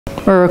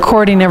We're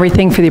recording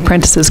everything for the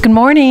apprentices. Good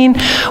morning.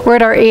 We're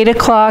at our 8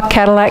 o'clock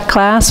Cadillac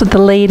class with the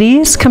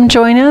ladies. Come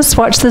join us.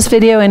 Watch this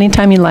video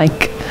anytime you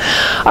like.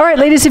 All right,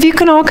 ladies, if you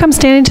can all come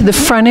standing to the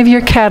front of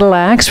your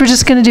Cadillacs, we're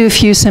just going to do a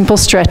few simple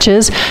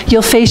stretches.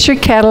 You'll face your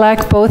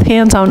Cadillac, both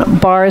hands on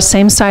bars,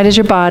 same side as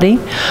your body.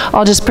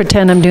 I'll just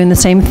pretend I'm doing the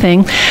same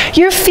thing.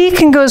 Your feet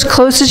can go as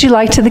close as you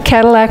like to the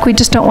Cadillac. We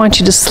just don't want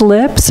you to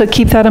slip, so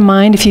keep that in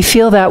mind. If you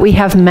feel that, we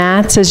have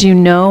mats, as you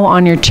know,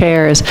 on your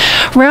chairs.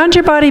 Round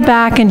your body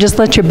back and just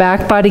let your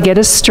back body get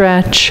a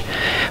stretch.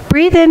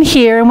 Breathe in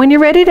here, and when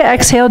you're ready to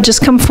exhale,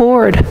 just come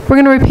forward.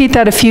 We're going to repeat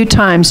that a few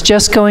times,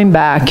 just going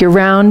back. You're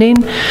rounding.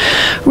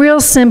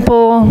 Real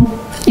simple.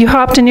 You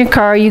hopped in your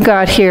car, you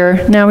got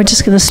here. Now we're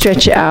just going to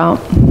stretch you out.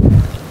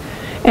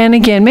 And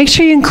again, make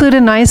sure you include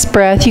a nice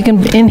breath. You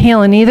can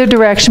inhale in either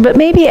direction, but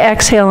maybe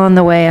exhale on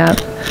the way up.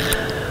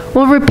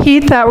 We'll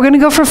repeat that. We're going to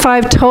go for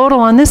 5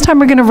 total, and this time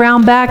we're going to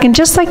round back, and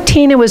just like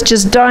Tina was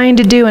just dying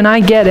to do, and I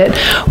get it,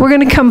 we're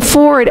going to come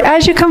forward.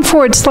 As you come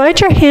forward, slide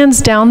your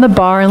hands down the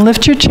bar and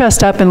lift your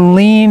chest up and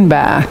lean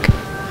back.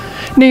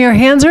 Now your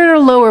hands are in a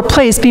lower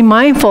place. Be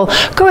mindful.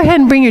 Go ahead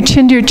and bring your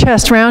chin to your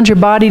chest, round your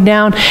body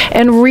down,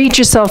 and reach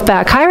yourself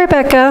back. Hi,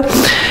 Rebecca.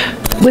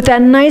 With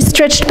that nice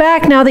stretched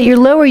back, now that you're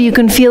lower, you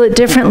can feel it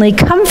differently.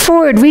 Come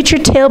forward, reach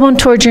your tailbone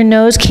towards your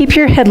nose, keep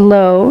your head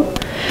low.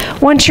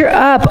 Once you're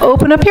up,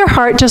 open up your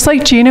heart, just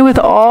like Gina with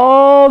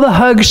all the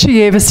hugs she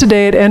gave us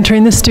today at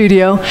entering the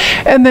studio.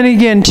 And then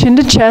again, chin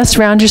to chest,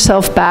 round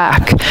yourself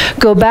back.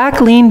 Go back,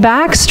 lean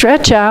back,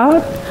 stretch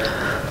out.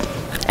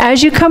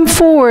 As you come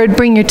forward,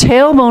 bring your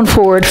tailbone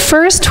forward,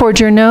 first towards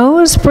your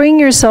nose, bring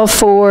yourself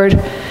forward,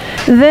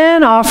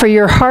 then offer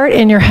your heart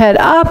and your head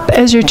up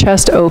as your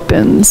chest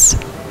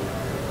opens.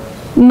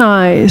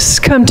 Nice.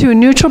 Come to a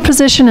neutral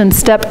position and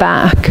step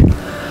back.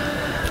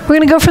 We're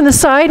going to go from the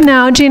side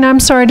now. Gina, I'm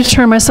sorry to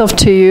turn myself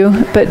to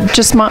you, but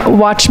just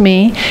watch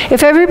me.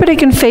 If everybody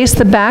can face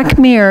the back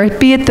mirror,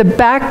 be at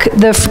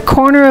the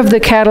corner of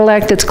the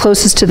Cadillac that's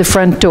closest to the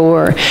front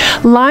door.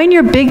 Line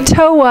your big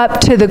toe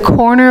up to the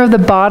corner of the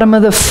bottom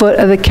of the foot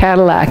of the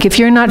Cadillac. If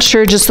you're not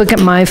sure, just look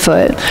at my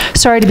foot.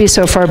 Sorry to be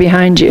so far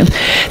behind you.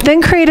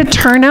 Then create a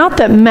turnout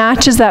that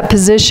matches that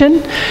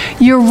position.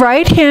 Your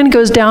right hand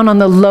goes down on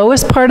the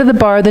lowest part of the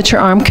bar that your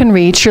arm can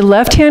reach. Your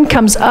left hand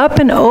comes up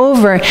and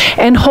over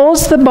and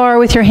holds the bar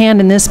with your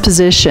hand in this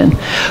position.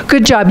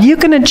 Good job. You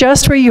can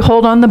adjust where you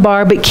hold on the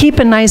bar, but keep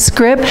a nice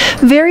grip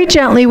very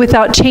gently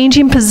without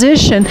changing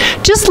position.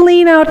 Just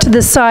lean out to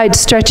the side,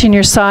 stretching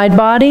your side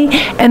body,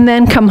 and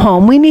then come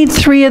home. We need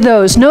 3 of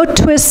those. No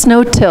twists,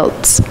 no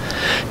tilts.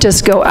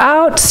 Just go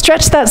out,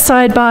 stretch that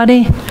side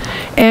body,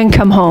 and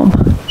come home.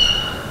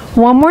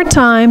 One more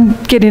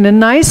time, getting a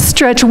nice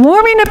stretch,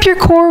 warming up your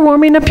core,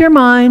 warming up your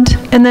mind,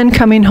 and then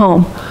coming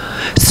home.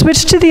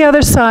 Switch to the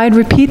other side,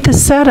 repeat the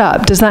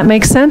setup. Does that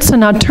make sense? So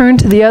now turn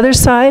to the other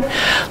side.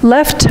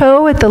 Left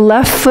toe at the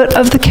left foot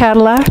of the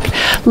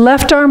Cadillac.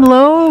 Left arm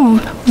low,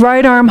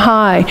 right arm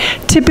high.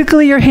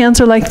 Typically your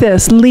hands are like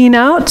this. Lean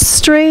out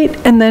straight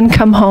and then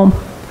come home.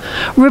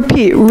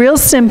 Repeat, real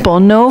simple.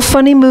 No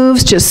funny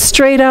moves, just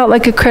straight out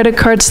like a credit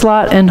card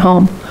slot and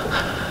home.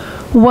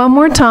 One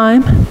more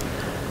time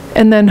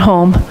and then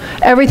home.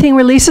 Everything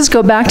releases,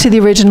 go back to the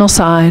original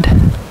side.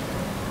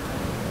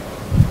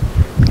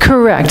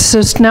 Correct.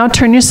 So now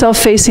turn yourself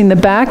facing the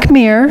back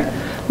mirror.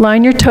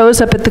 Line your toes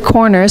up at the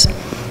corners.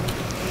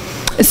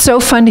 It's so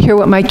fun to hear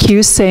what my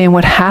cues say and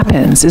what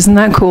happens. Isn't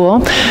that cool?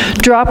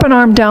 Drop an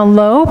arm down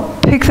low.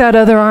 Pick that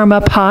other arm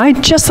up high,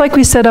 just like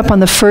we set up on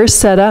the first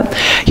setup.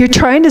 You're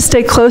trying to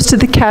stay close to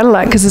the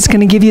Cadillac because it's going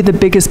to give you the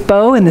biggest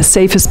bow and the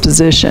safest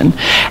position.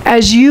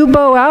 As you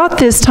bow out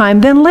this time,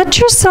 then let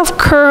yourself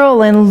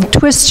curl and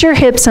twist your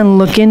hips and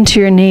look into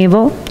your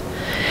navel.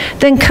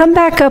 Then come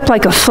back up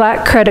like a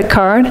flat credit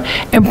card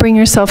and bring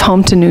yourself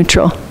home to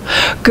neutral.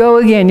 Go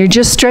again. You're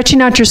just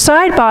stretching out your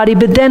side body,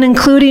 but then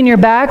including your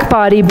back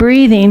body,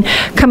 breathing,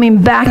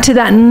 coming back to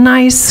that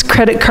nice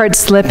credit card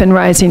slip and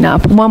rising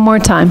up. One more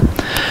time.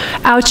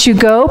 Out you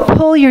go.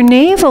 Pull your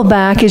navel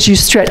back as you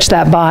stretch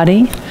that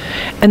body,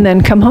 and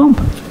then come home.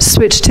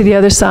 Switch to the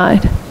other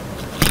side.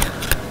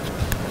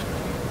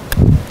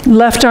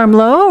 Left arm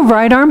low,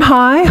 right arm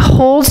high,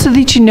 hold so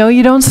that you know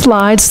you don't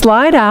slide,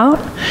 slide out.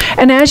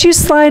 And as you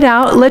slide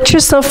out, let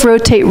yourself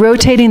rotate,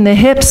 rotating the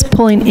hips,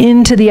 pulling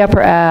into the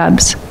upper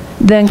abs.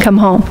 Then come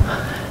home.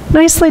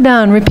 Nicely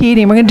done,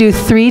 repeating. We're going to do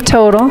 3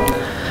 total.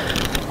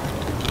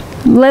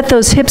 Let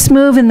those hips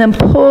move and then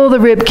pull the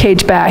rib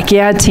cage back.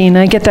 Yeah,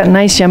 Tina, get that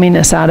nice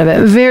yumminess out of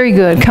it. Very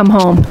good, come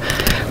home.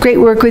 Great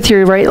work with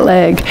your right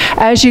leg.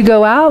 As you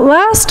go out,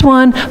 last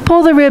one,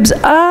 pull the ribs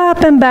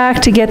up and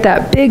back to get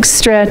that big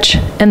stretch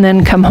and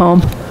then come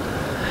home.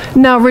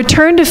 Now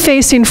return to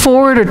facing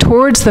forward or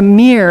towards the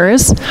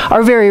mirrors,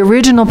 our very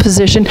original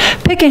position.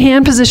 Pick a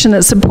hand position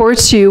that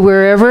supports you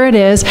wherever it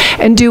is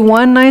and do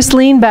one nice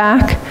lean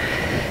back.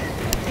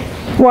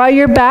 While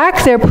you're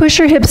back there, push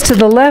your hips to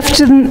the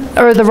left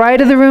or the right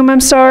of the room,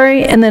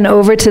 and then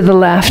over to the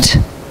left.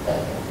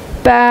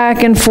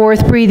 Back and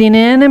forth, breathing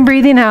in and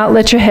breathing out.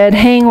 Let your head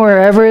hang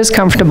wherever is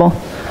comfortable.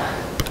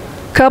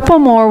 Couple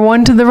more,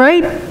 one to the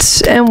right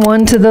and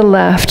one to the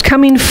left.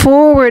 Coming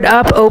forward,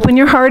 up, open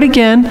your heart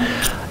again.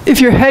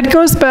 If your head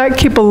goes back,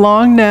 keep a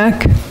long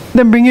neck,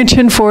 then bring your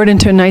chin forward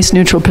into a nice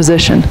neutral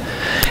position.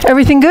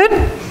 Everything good?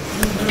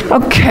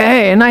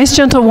 Okay, a nice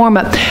gentle warm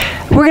up.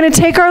 We're going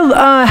to take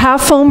our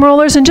half foam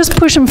rollers and just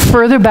push them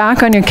further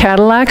back on your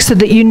Cadillac so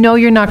that you know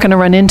you're not going to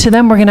run into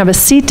them. We're going to have a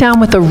seat down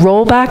with a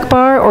rollback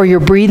bar or your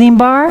breathing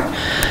bar.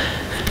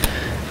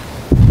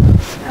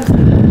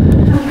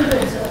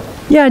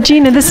 Yeah,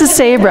 Gina, this is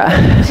Sabra.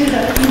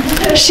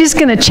 She's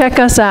going to check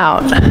us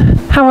out.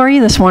 How are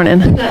you this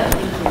morning?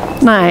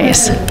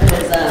 Nice.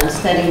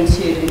 Studying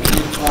to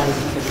become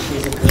Pilates.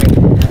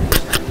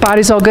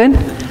 Body's all good?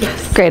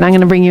 Yes. Great, I'm going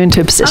to bring you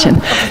into a position.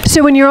 Okay.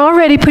 So when you're all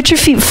ready, put your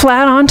feet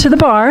flat onto the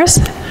bars.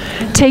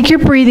 Take your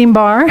breathing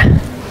bar.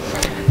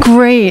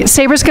 Great.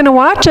 Sabra's going to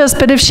watch us,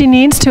 but if she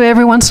needs to,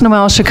 every once in a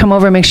while she'll come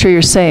over and make sure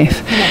you're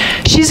safe.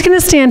 Okay. She's going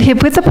to stand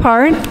hip width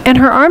apart, and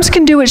her arms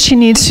can do what she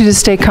needs to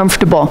stay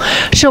comfortable.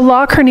 She'll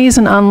lock her knees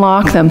and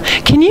unlock them.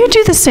 Can you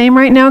do the same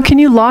right now? Can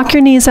you lock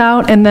your knees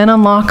out and then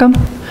unlock them?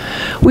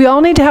 We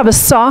all need to have a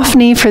soft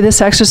knee for this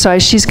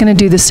exercise. She's going to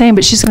do the same,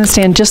 but she's going to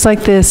stand just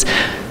like this.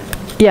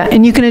 Yeah,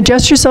 and you can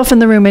adjust yourself in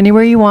the room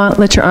anywhere you want.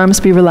 Let your arms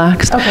be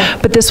relaxed. Okay.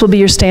 But this will be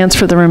your stance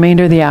for the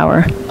remainder of the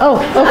hour. Oh,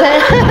 okay.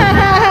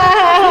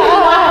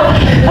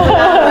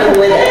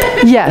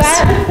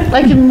 Yes.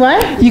 Like in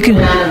what? You can.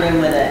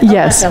 With it.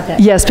 Yes. Okay.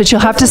 Yes, but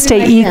you'll have to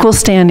stay equal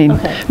standing,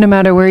 no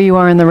matter where you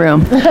are in the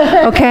room.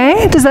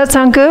 Okay? Does that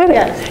sound good?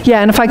 Yes.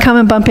 Yeah, and if I come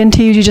and bump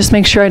into you, you just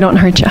make sure I don't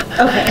hurt you.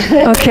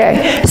 Okay.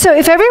 Okay. So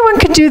if everyone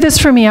could do this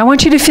for me, I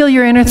want you to feel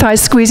your inner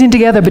thighs squeezing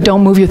together, but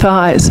don't move your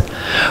thighs.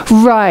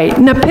 Right.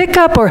 Now pick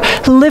up or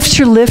lift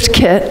your lift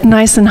kit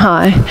nice and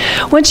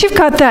high. Once you've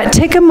got that,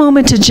 take a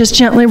moment to just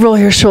gently roll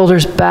your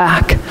shoulders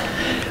back.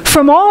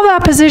 From all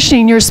that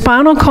positioning, your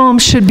spinal column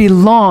should be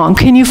long.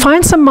 Can you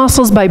find some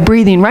muscles by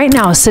breathing right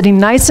now, sitting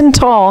nice and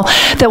tall,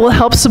 that will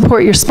help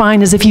support your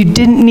spine as if you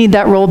didn't need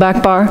that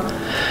rollback bar?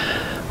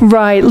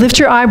 Right. Lift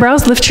your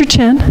eyebrows, lift your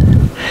chin.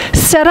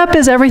 Setup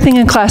is everything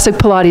in classic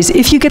Pilates.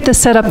 If you get the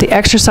setup, the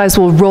exercise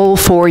will roll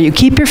for you.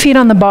 Keep your feet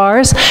on the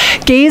bars.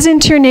 Gaze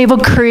into your navel,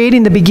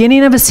 creating the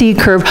beginning of a C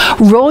curve.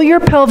 Roll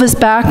your pelvis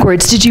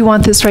backwards. Did you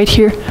want this right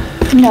here?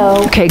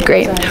 No. Okay,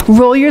 great.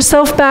 Roll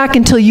yourself back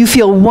until you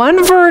feel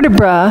one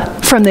vertebra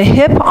from the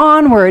hip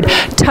onward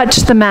touch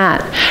the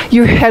mat.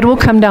 Your head will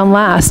come down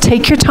last.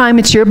 Take your time,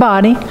 it's your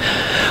body.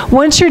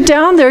 Once you're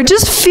down there,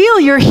 just feel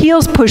your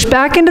heels push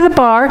back into the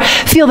bar,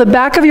 feel the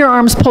back of your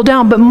arms pull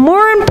down, but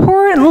more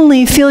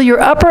importantly, feel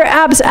your upper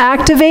abs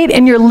activate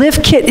and your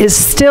lift kit is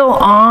still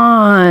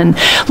on.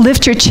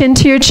 Lift your chin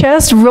to your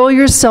chest, roll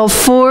yourself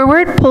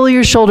forward, pull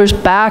your shoulders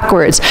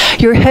backwards.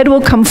 Your head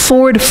will come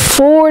forward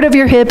of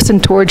your hips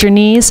and towards your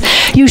knees.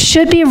 You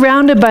should be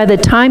rounded by the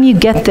time you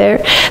get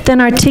there. Then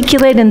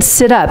articulate and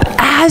sit up.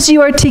 As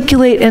you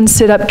articulate and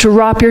sit up,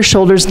 drop your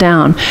shoulders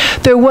down.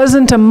 There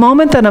wasn't a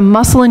moment that a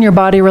muscle in your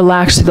body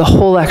relaxed through the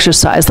whole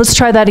exercise. Let's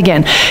try that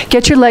again.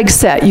 Get your legs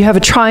set. You have a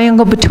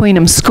triangle between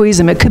them. Squeeze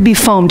them. It could be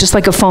foam, just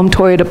like a foam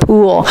toy at a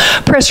pool.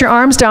 Press your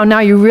arms down. Now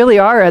you really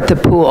are at the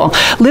pool.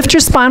 Lift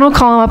your spinal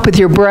column up with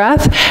your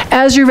breath.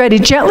 As you're ready,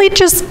 gently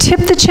just tip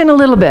the chin a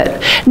little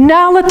bit.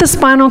 Now let the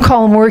spinal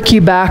column work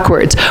you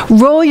backwards.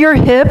 Roll your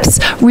hips,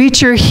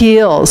 reach your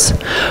heels.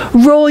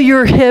 Roll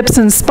your hips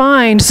and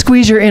spine,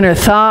 squeeze your inner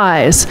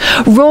thighs.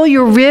 Roll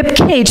your rib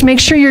cage, make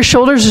sure your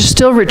shoulders are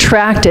still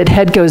retracted,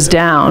 head goes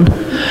down.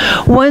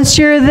 Once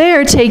you're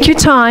there, take your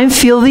time,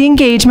 feel the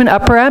engagement,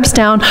 upper abs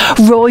down,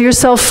 roll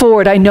yourself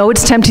forward. I know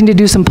it's tempting to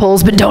do some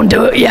pulls, but don't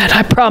do it yet.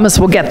 I promise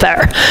we'll get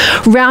there.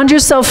 Round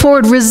yourself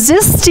forward,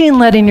 resisting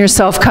letting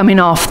yourself coming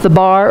off the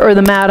bar or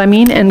the mat,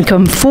 and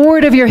come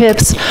forward of your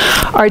hips,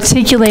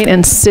 articulate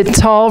and sit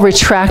tall,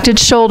 retracted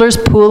shoulders,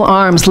 pull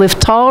arms,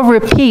 lift tall,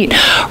 repeat,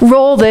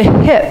 roll the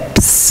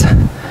hips.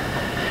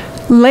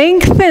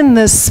 Lengthen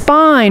the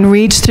spine,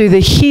 reach through the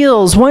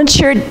heels. Once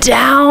you're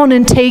down,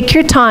 and take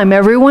your time,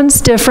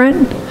 everyone's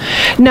different.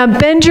 Now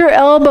bend your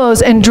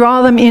elbows and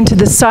draw them into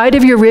the side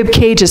of your rib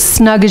cage as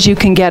snug as you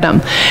can get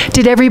them.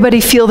 Did everybody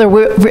feel their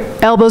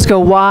elbows go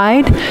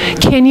wide?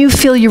 Can you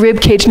feel your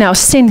rib cage now?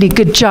 Cindy,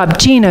 good job.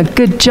 Gina,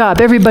 good job.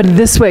 Everybody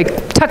this way.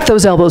 Tuck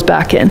those elbows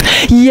back in.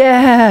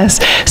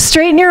 Yes.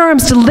 Straighten your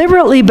arms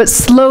deliberately but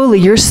slowly.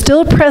 You're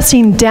still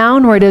pressing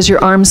downward as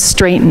your arms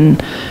straighten.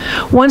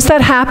 Once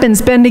that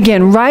happens, bend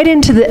again. Right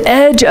into the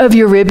edge of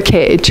your rib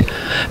cage.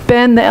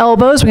 Bend the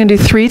elbows. We're going to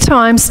do 3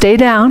 times. Stay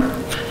down.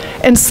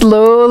 And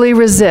slowly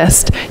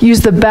resist.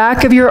 Use the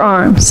back of your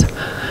arms.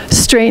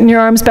 Straighten your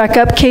arms back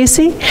up,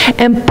 Casey.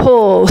 And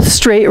pull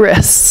straight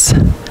wrists.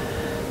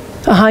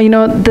 You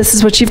know, this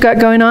is what you've got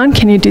going on.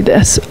 Can you do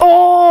this?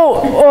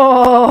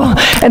 Oh.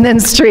 And then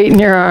straighten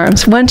your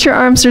arms. Once your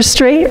arms are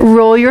straight,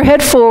 roll your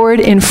head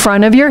forward in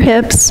front of your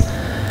hips.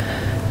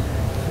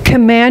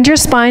 Command your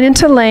spine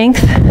into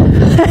length.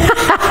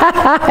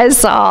 I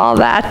saw all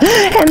that.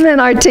 And then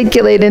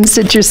articulate and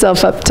sit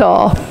yourself up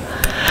tall.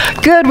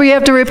 Good, we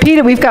have to repeat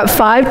it. We've got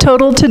 5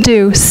 total to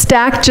do.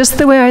 Stack just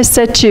the way I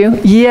set you.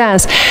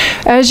 Yes.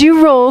 As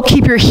you roll,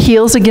 keep your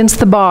heels against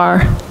the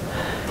bar.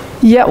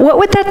 Yeah, what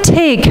would that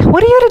take?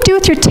 What do you have to do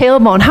with your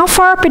tailbone? How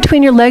far up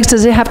between your legs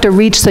does it have to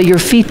reach so your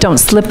feet don't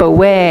slip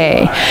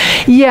away?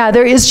 Yeah,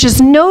 there is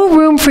just no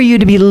room for you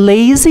to be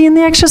lazy in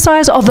the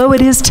exercise, although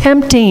it is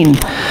tempting.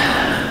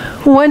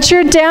 Once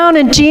you're down,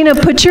 and Gina,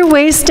 put your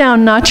waist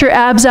down, not your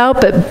abs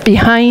out, but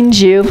behind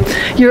you.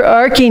 You're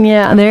arcing,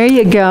 yeah, there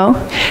you go.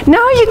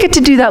 Now you get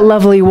to do that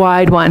lovely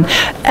wide one.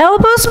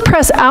 Elbows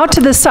press out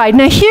to the side.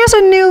 Now here's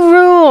a new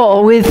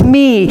rule with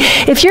me.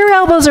 If your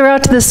elbows are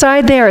out to the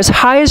side, they are as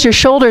high as your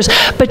shoulders,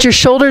 but your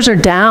shoulders are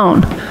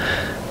down.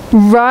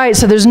 Right,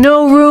 so there's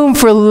no room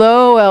for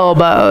low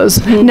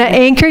elbows. Now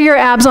anchor your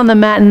abs on the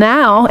mat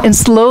now and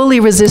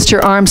slowly resist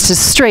your arms to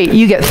straight.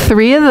 You get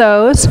 3 of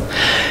those.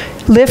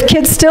 Lift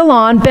kit still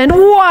on, bend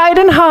wide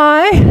and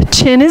high,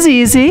 chin is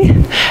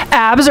easy,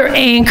 abs are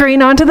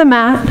anchoring onto the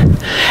mat,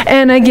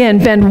 and again,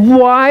 bend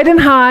wide and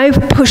high,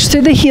 push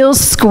through the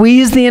heels,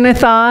 squeeze the inner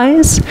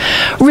thighs,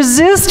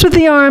 resist with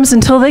the arms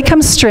until they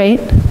come straight,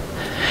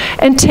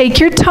 and take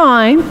your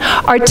time,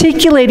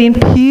 articulating,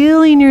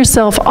 peeling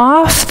yourself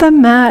off the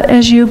mat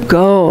as you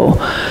go.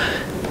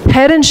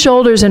 Head and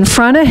shoulders in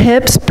front of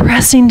hips,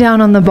 pressing down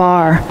on the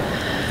bar.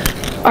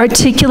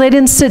 Articulate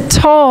and sit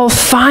tall.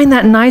 Find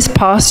that nice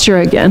posture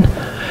again.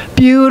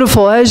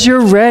 Beautiful. As you're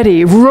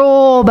ready,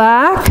 roll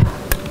back.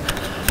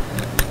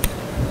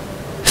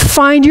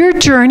 Find your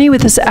journey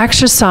with this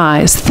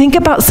exercise. Think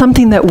about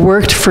something that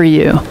worked for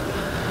you.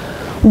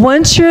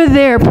 Once you're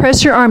there,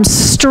 press your arms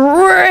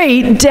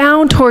straight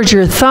down towards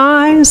your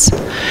thighs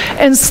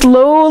and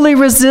slowly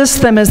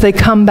resist them as they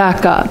come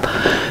back up.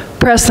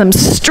 Press them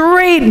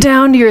straight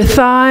down to your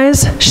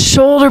thighs,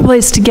 shoulder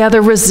blades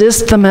together,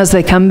 resist them as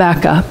they come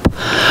back up.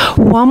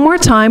 One more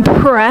time,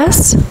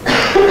 press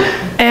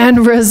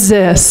and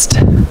resist.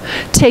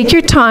 Take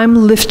your time,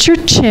 lift your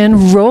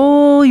chin,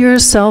 roll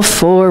yourself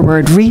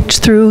forward, reach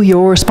through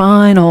your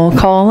spinal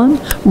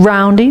column,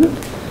 rounding.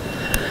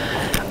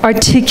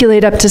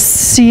 Articulate up to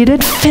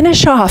seated,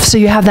 finish off so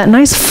you have that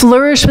nice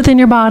flourish within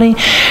your body,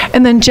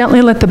 and then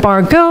gently let the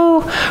bar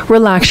go,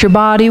 relax your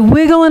body,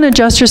 wiggle and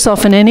adjust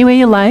yourself in any way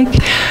you like.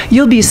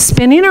 You'll be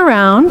spinning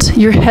around,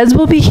 your heads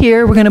will be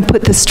here, we're going to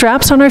put the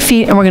straps on our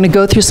feet and we're going to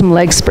go through some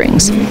leg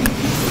springs.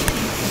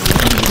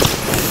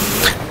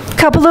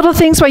 Couple little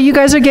things while you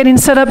guys are getting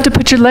set up to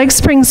put your leg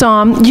springs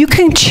on. You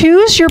can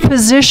choose your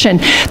position.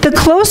 The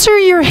closer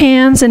your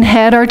hands and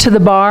head are to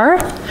the bar,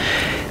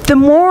 the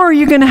more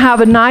you're going to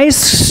have a nice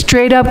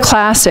straight up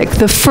classic.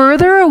 The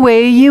further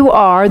away you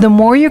are, the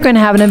more you're going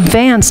to have an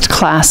advanced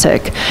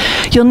classic.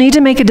 You'll need to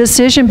make a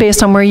decision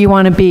based on where you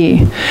want to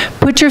be.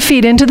 Put your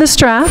feet into the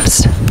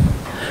straps.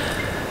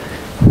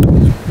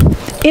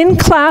 In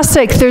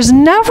classic, there's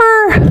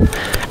never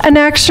an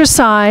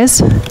exercise,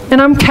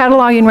 and I'm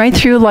cataloging right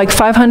through like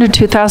 500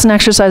 to 1,000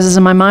 exercises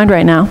in my mind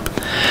right now,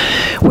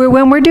 where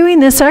when we're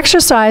doing this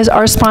exercise,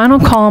 our spinal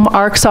column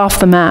arcs off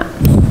the mat.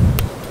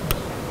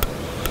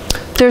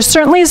 There's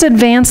certainly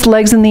advanced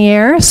legs in the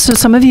air, so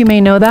some of you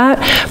may know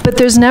that, but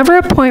there's never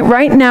a point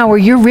right now where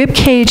your rib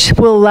cage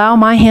will allow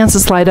my hands to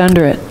slide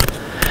under it.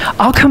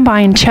 I'll come by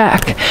and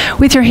check.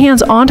 With your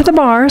hands onto the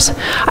bars,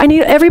 I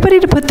need everybody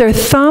to put their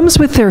thumbs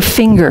with their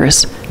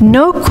fingers.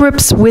 No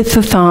grips with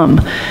the thumb.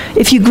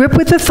 If you grip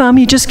with the thumb,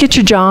 you just get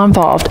your jaw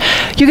involved.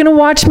 You're going to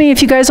watch me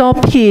if you guys all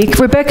peek.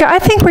 Rebecca, I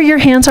think where your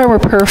hands are, we're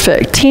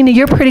perfect. Tina,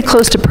 you're pretty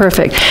close to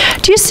perfect.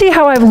 Do you see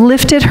how I've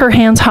lifted her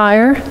hands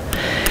higher?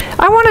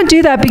 I want to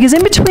do that because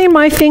in between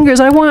my fingers,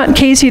 I want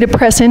Casey to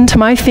press into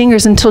my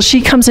fingers until she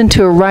comes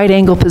into a right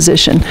angle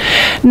position.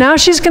 Now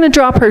she's going to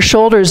drop her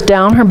shoulders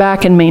down her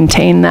back and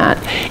maintain that.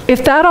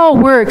 If that all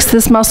works,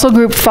 this muscle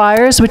group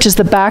fires, which is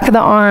the back of the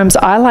arms.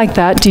 I like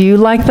that. Do you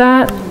like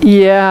that?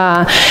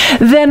 Yeah.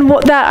 Then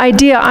that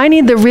idea, I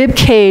need the rib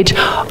cage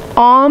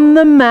on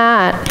the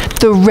mat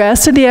the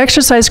rest of the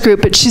exercise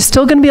group, but she's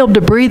still going to be able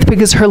to breathe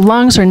because her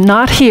lungs are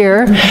not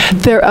here,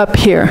 they're up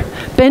here.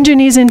 Bend your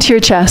knees into your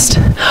chest.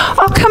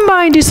 I'll come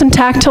by and do some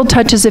tactile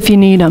touches if you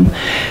need them.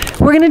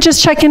 We're going to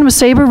just check in with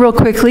Sabre real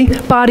quickly.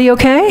 Body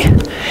okay?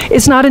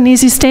 It's not an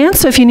easy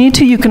stance, so if you need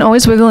to, you can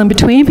always wiggle in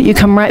between, but you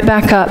come right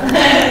back up.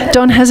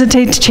 Don't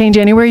hesitate to change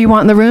anywhere you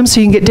want in the room so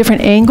you can get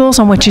different angles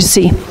on what you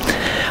see.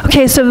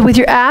 Okay, so with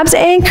your abs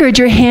anchored,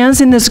 your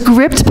hands in this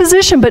gripped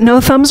position, but no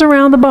thumbs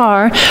around the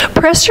bar,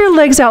 press your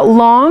legs out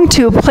long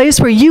to a place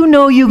where you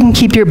know you can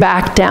keep your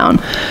back down.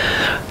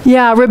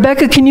 Yeah,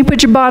 Rebecca, can you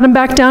put your bottom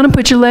back down and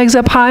put your legs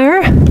up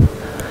higher?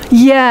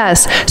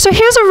 Yes. So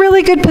here's a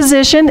really good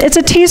position. It's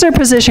a teaser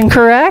position,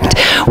 correct?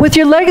 With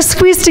your legs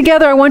squeezed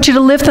together, I want you to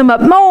lift them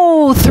up,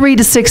 3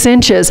 to 6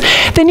 inches.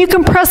 Then you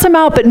can press them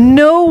out, but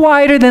no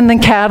wider than the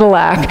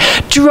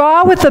Cadillac.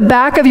 Draw with the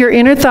back of your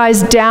inner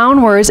thighs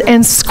downwards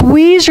and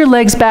squeeze your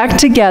legs back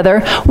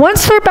together.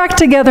 Once they're back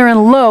together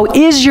and low,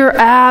 is your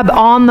ab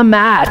on the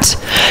mat?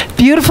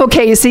 Beautiful,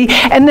 Casey.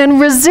 And then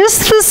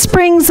resist the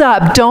springs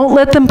up. Don't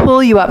let them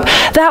pull you up.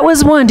 That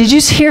was one. Did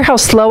you hear how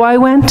slow I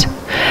went?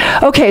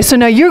 Okay, so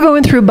now you're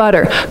going through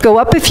butter. Go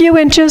up a few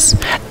inches,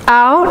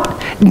 out,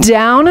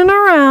 down and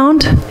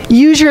around.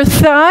 Use your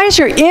thighs,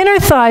 your inner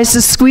thighs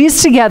to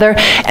squeeze together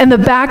and the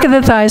back of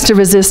the thighs to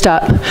resist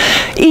up.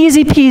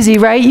 Easy peasy,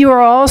 right? You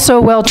are all so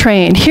well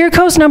trained. Here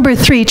goes number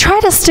 3. Try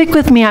to stick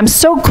with me. I'm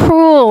so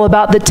cruel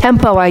about the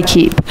tempo I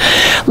keep.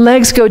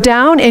 Legs go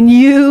down and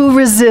you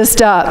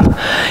resist up.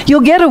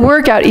 You'll get a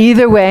workout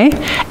either way.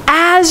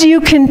 As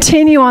you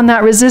continue on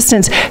that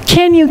resistance,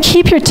 can you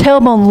keep your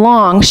tailbone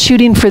long,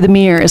 shooting for the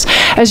mirrors?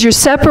 As you're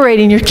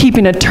separating, you're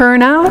keeping a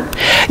turnout.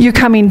 You're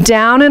coming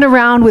down and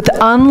around with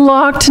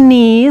unlocked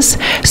knees,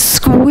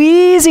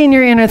 squeezing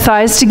your inner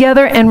thighs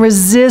together and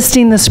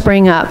resisting the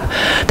spring up.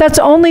 That's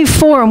only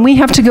 4, and we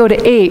have to go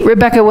to 8.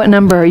 Rebecca, what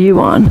number are you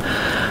on?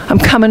 I'm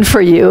coming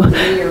for you.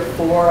 3 or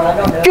 4, I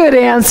don't know. Good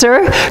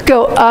answer.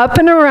 Go up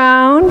and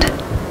around,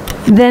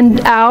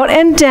 then out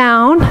and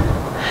down,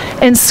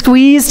 and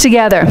squeeze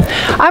together.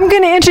 I'm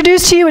going to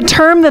introduce to you a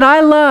term that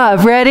I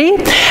love. Ready?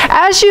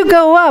 As you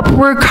go up,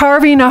 we're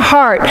carving a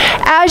heart.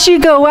 As you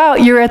go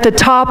out, you're at the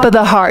top of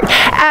the heart.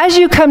 As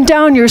you come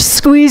down, you're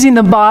squeezing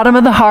the bottom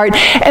of the heart,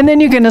 and then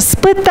you're going to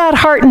split that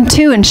heart in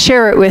 2 and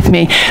share it with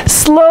me.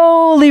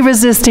 Slowly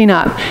resisting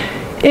up.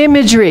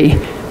 Imagery.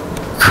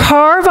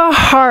 Carve a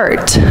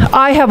heart.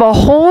 I have a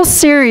whole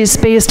series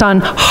based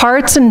on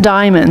hearts and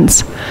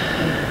diamonds.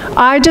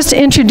 I just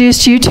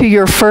introduced you to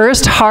your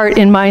first heart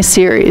in my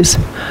series.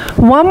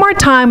 One more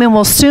time and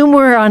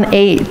we're on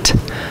 8.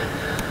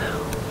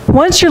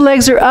 Once your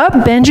legs are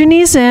up, bend your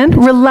knees in,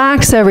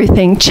 relax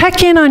everything.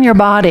 Check in on your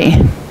body.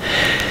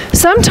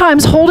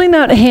 Sometimes holding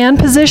that hand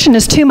position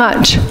is too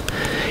much.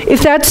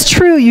 If that's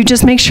true, you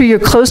just make sure you're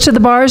close to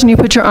the bars and you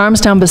put your arms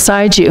down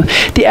beside you.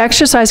 The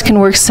exercise can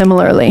work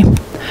similarly.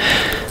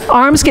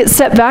 Arms get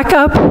set back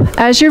up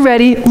as you're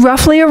ready,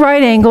 roughly a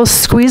right angle,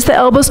 squeeze the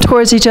elbows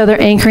towards each other,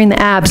 anchoring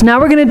the abs. Now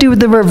we're going to do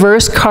the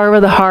reverse carve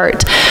of the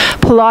heart.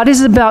 Pilates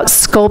is about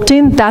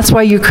sculpting, that's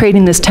why you're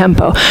creating this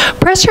tempo.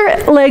 Press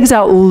your legs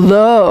out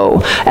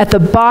low at the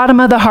bottom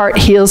of the heart,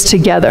 heels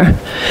together.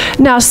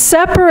 Now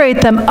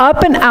separate them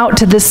up and out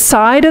to the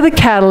side of the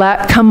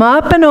Cadillac, come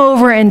up and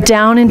over and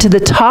down into the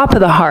top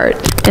of the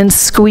heart and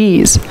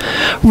squeeze.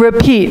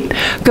 Repeat.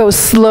 Go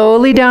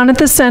slowly down at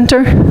the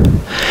center.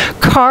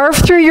 Carve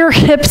through your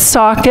hip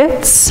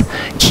sockets.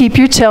 Keep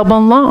your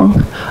tailbone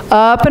long.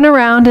 Up and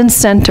around and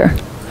center.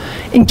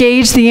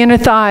 Engage the inner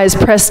thighs,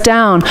 press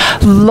down.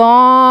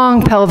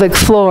 Long pelvic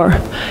floor.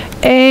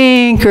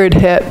 Anchored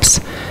hips.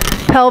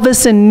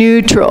 Pelvis in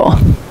neutral.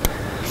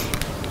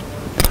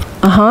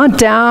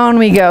 Down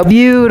we go.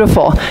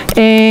 Beautiful.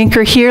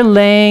 Anchor here,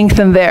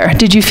 lengthen there.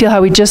 Did you feel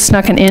how we just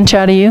snuck an inch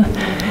out of you?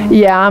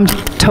 Yeah, I'm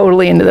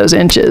totally into those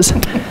inches.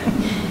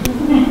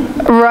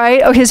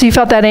 Right? Okay, so you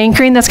felt that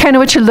anchoring? That's kind of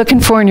what you're looking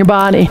for in your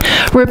body.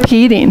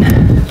 Repeating.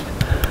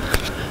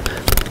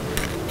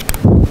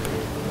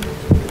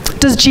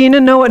 Does Gina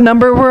know what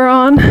number we're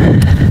on?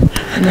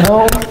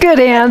 No. Good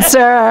answer.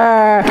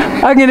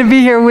 I'm going to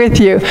be here with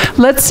you.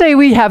 Let's say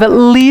we have at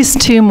least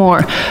 2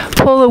 more.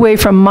 Pull away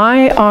from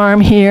my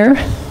arm here.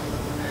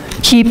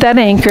 Keep that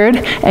anchored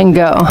and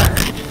go.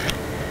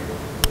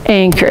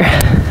 Anchor.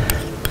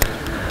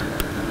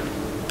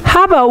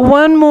 How about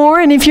 1 more?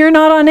 And if you're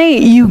not on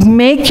 8, you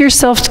make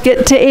yourself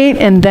get to 8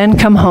 and then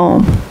come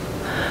home.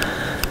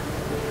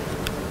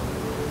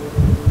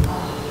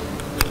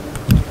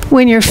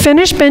 When you're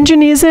finished, bend your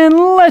knees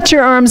in, let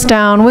your arms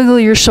down, wiggle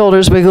your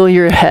shoulders, wiggle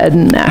your head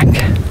and neck.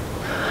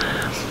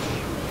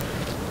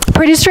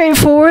 Pretty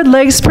straightforward,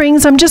 leg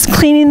springs. I'm just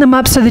cleaning them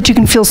up so that you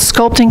can feel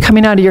sculpting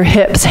coming out of your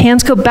hips.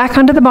 Hands go back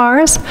onto the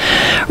bars.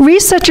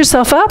 Reset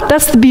yourself up.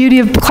 That's the beauty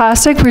of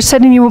classic. We're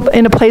setting you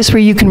in a place where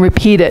you can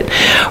repeat it.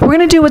 We're going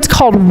to do what's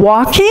called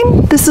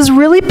walking. This is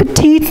really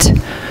petite.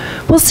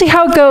 We'll see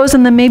how it goes,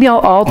 and then maybe I'll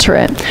alter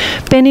it.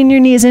 Bending your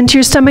knees into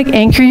your stomach,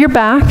 anchor your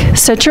back,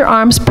 set your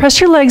arms,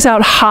 press your legs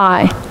out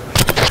high.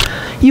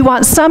 You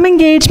want some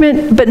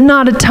engagement, but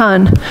not a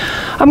ton.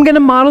 I'm going to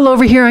model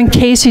over here on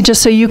Casey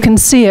just so you can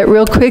see it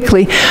real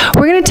quickly.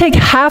 We're going to take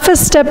half a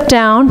step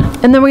down,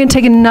 and then we're going to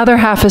take another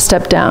half a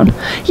step down.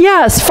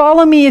 Yes,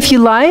 follow me if you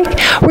like.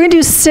 We're going to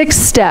do 6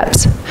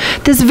 steps.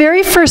 This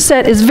very first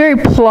set is very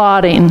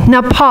plodding.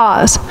 Now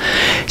pause.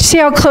 See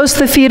how close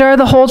the feet are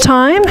the whole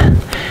time?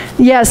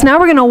 Yes, now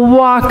we're going to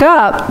walk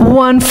up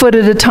 1 foot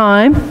at a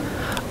time.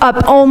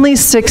 Up only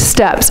 6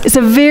 steps. It's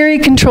a very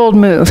controlled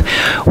move.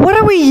 What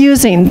are we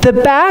using? The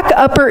back,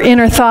 upper,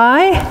 inner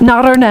thigh,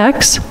 not our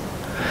necks.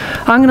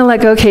 I'm going to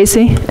let go,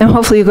 Casey, and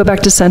hopefully you go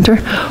back to center.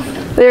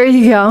 There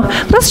you go.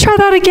 Let's try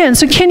that again.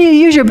 So can you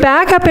use your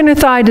back, up, inner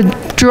thigh to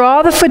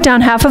draw the foot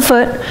down half a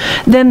foot,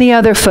 then the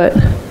other foot?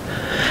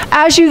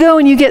 As you go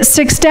and you get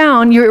 6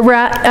 down, your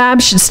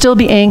abs should still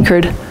be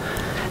anchored.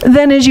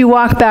 Then as you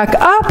walk back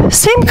up,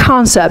 same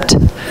concept.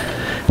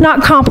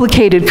 Not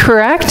complicated,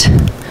 correct?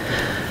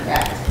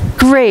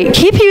 Great.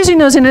 Keep using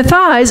those inner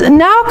thighs. And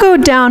now go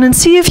down and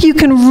see if you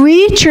can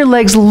reach your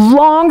legs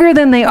longer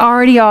than they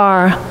already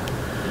are.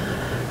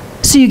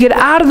 So you get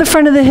out of the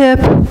front of the hip,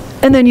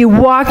 and then you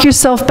walk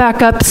yourself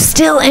back up,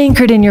 still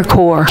anchored in your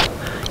core.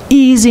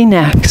 Easy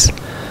necks.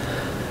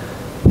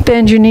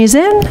 Bend your knees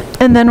in,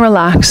 and then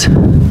relax.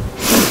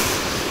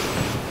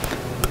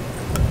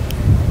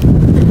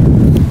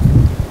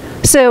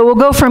 So we'll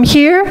go from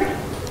here.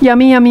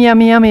 Yummy, yummy,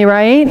 yummy, yummy,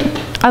 right?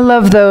 I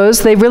love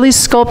those. They really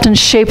sculpt and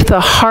shape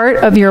the heart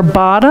of your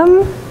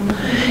bottom.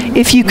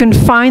 If you can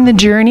find the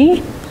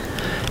journey,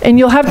 and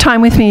you'll have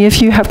time with me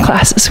if you have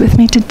classes with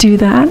me to do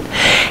that.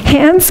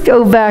 Hands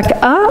go back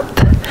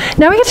up.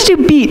 Now we get to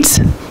do beats.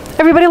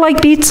 Everybody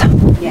like beats?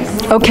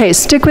 Yes. Okay,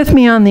 stick with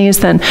me on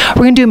these then.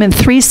 We're going to do them in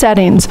 3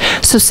 settings.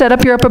 So set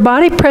up your upper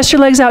body, press your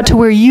legs out to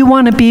where you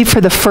want to be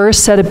for the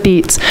first set of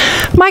beats.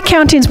 My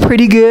counting's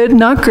pretty good,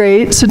 not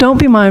great, so don't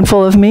be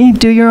mindful of me.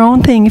 Do your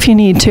own thing if you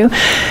need to.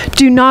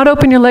 Do not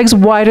open your legs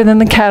wider than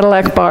the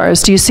Cadillac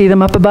bars. Do you see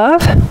them up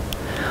above?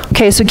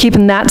 Okay, so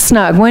keeping that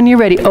snug. When you're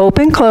ready,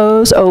 open,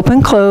 close,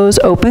 open, close,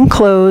 open,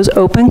 close,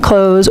 open,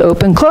 close,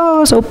 open,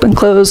 close, open,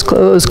 close,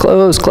 close,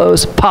 close,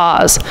 close,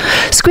 pause.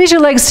 Squeeze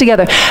your legs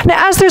together.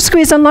 Now as they're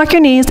squeezed, unlock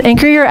your knees,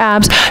 anchor your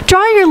abs,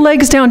 draw your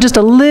legs down just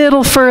a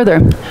little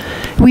further.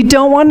 We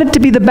don't want it to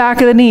be the back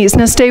of the knees.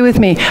 Now stay with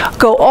me.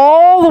 Go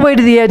all the way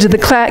to the edge of the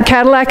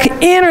Cadillac,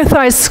 inner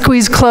thighs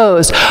squeeze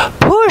closed.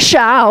 Push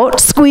out,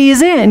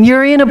 squeeze in.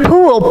 You're in a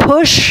pool,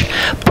 push,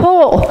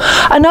 pull.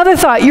 Another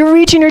thought, you're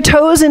reaching your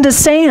toes into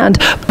sand.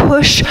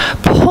 Push,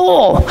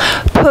 pull,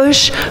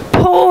 push,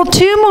 pull.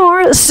 2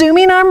 more,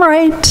 assuming I'm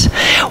right.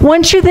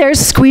 Once you're there,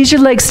 squeeze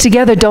your legs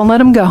together. Don't let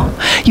them go.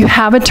 You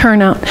have a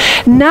turnout.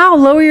 Now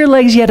lower your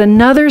legs yet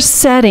another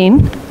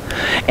setting.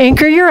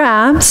 Anchor your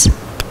abs.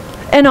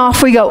 And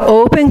off we go.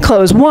 Open,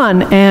 close.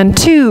 1 and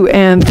 2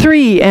 and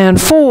 3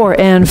 and 4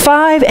 and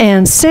 5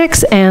 and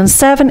 6 and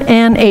 7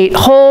 and 8.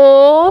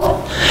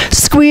 Hold.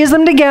 Squeeze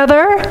them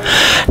together.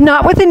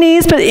 Not with the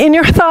knees, but in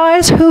your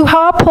thighs.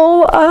 Hoo-ha,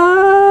 pull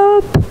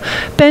up.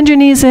 Bend your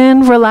knees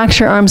in. Relax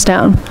your arms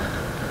down.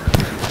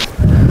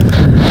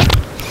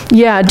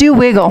 Yeah, do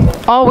wiggle.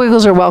 All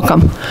wiggles are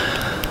welcome.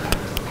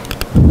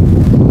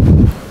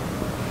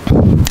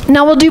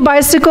 Now we'll do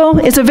bicycle.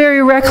 It's a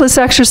very reckless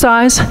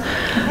exercise.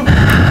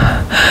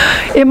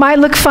 It might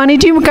look funny.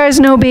 Do you guys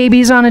know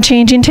babies on a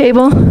changing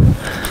table?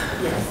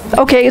 Yes.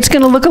 Okay, it's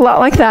going to look a lot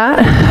like that.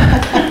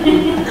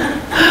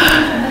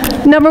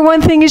 Number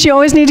 1 thing is you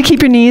always need to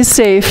keep your knees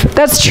safe.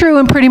 That's true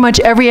in pretty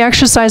much every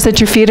exercise that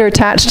your feet are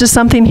attached to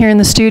something here in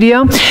the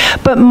studio.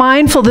 But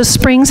mindful, the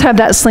springs have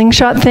that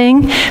slingshot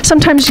thing.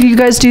 Sometimes you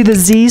guys do the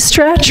Z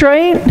stretch,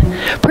 right?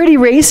 Pretty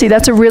racy.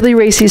 That's a really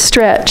racy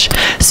stretch.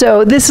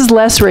 So this is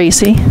less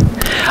racy.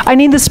 I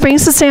need the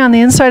springs to stay on the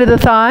inside of the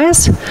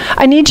thighs.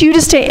 I need you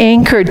to stay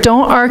anchored.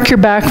 Don't arc your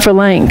back for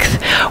length.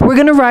 We're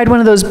going to ride one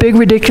of those big,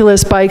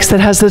 ridiculous bikes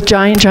that has this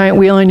giant, giant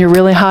wheel and you're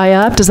really high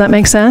up. Does that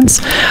make sense?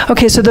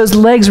 Okay, so those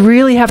legs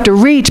really have to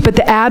reach, but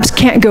the abs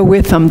can't go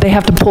with them. They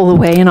have to pull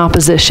away in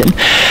opposition.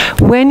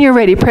 When you're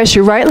ready, press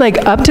your right leg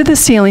up to the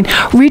ceiling.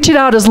 Reach it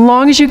out as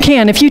long as you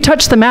can. If you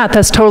touch the mat,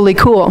 that's totally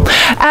cool.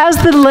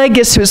 As the leg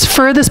gets to its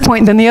furthest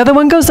point, then the other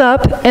one goes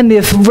up, and the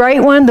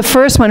right one, the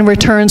first one,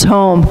 returns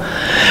home.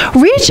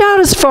 Reach out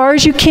as far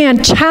as you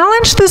can.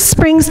 Challenge the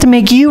springs to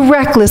make you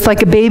reckless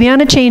like a baby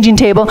on a changing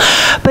table,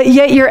 but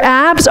yet your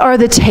abs are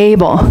the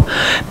table.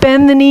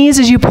 Bend the knees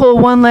as you pull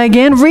one leg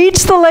in.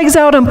 Reach the legs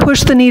out and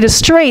push the knee to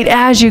straight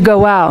as you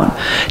go out.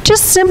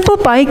 Just simple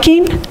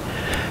biking.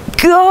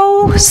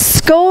 Go,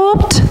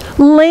 sculpt,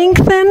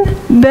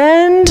 lengthen,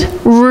 bend,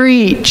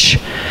 reach.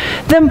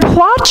 Then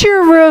plot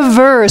your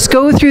reverse.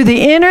 Go through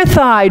the inner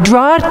thigh,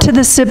 draw it to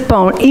the sit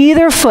bone,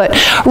 either foot.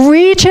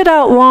 Reach it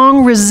out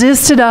long,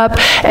 resist it up,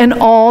 and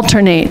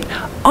alternate.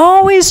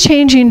 Always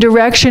changing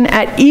direction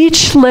at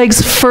each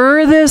leg's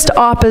furthest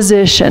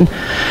opposition.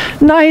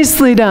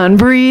 Nicely done.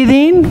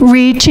 Breathing,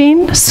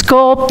 reaching,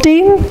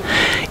 sculpting,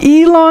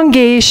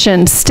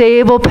 elongation,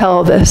 stable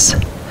pelvis.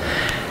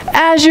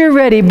 As you're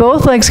ready,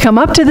 both legs come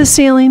up to the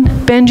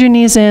ceiling, bend your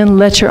knees in,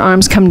 let your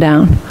arms come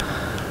down.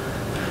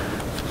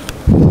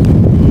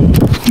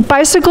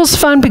 Bicycle's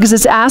fun because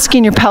it's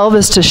asking your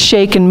pelvis to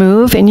shake and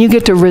move, and you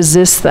get to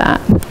resist that.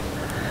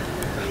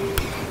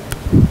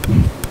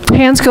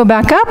 Hands go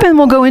back up, and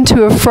we'll go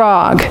into a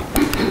frog.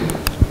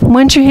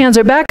 Once your hands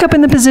are back up in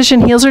the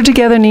position, heels are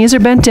together, knees are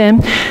bent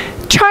in,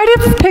 try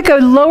to pick a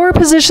lower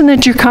position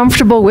that you're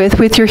comfortable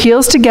with your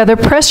heels together.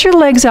 Press your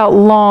legs out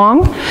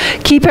long.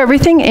 Keep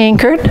everything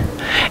anchored.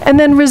 And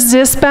then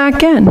resist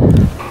back in.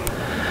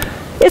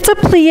 It's a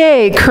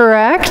plie,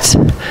 correct?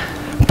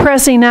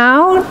 Pressing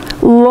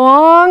out.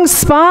 Long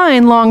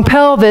spine, long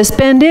pelvis.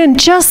 Bend in.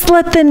 Just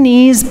let the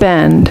knees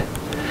bend.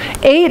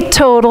 8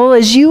 total.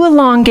 As you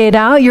elongate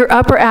out, your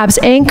upper abs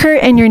anchor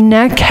and your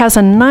neck has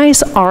a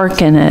nice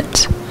arc in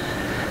it.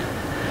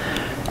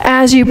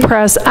 As you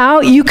press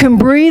out, you can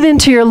breathe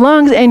into your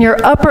lungs and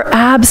your upper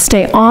abs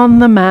stay on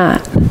the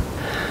mat.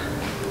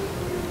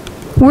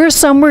 We're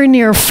somewhere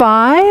near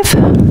 5.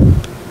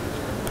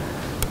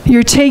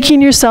 You're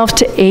taking yourself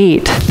to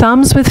 8.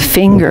 Thumbs with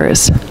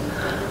fingers.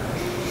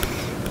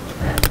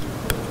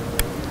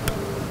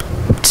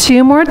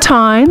 2 more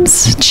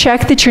times.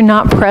 Check that you're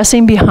not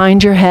pressing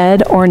behind your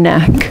head or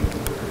neck.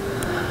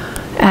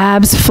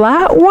 Abs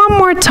flat. 1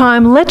 more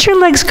time. Let your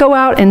legs go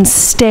out and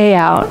stay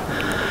out.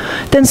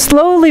 Then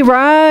slowly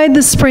ride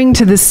the spring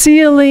to the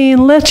ceiling.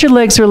 Let your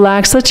legs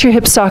relax. Let your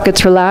hip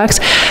sockets relax.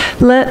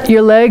 Let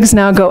your legs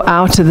now go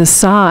out to the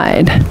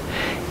side.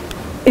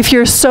 If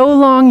you're so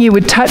long you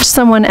would touch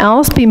someone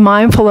else, be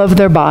mindful of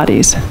their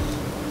bodies.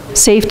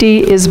 Safety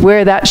is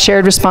where that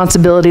shared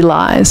responsibility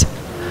lies.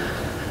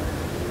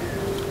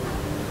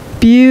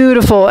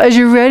 Beautiful. As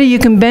you're ready, you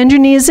can bend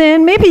your knees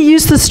in. Maybe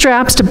use the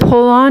straps to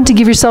pull on to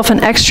give yourself an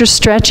extra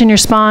stretch in your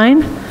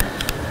spine.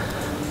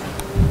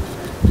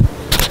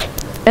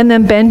 And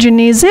then bend your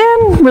knees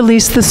in,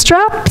 release the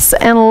straps,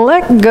 and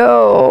let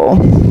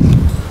go.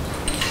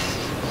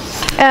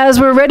 As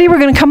we're ready, we're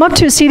going to come up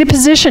to a seated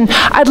position.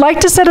 I'd like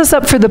to set us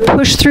up for the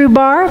push-through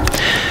bar.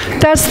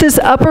 That's this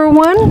upper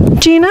one,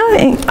 Gina.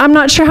 I'm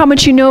not sure how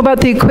much you know about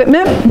the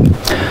equipment.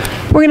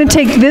 We're going to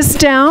take this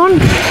down.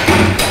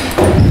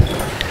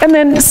 And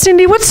then,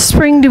 Cindy, what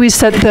spring do we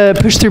set the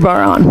push-through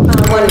bar on?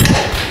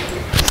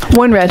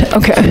 One red,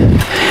 okay.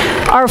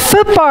 Our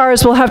foot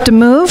bars will have to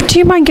move. Do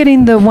you mind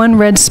getting the one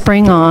red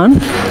spring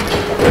on?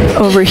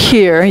 Over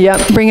here,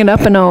 yep, bring it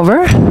up and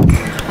over. Put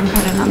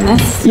it on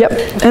this. Yep,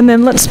 and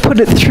then let's put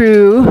it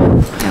through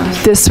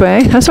this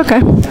way. That's okay.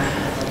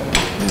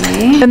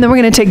 And then we're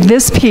going to take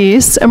this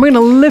piece and we're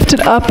going to lift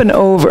it up and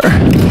over.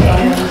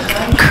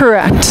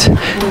 Correct.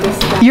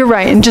 You're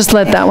right, and just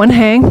let that one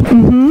hang.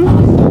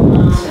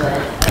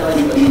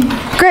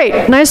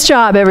 Great, nice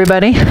job,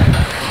 everybody.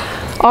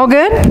 All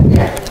good?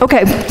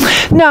 Okay.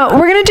 Now,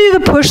 we're going to do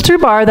the push-through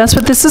bar. That's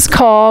what this is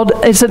called.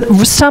 It's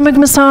a stomach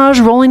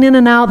massage, rolling in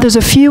and out. There's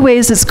a few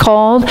ways it's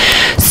called,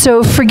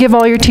 so forgive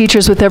all your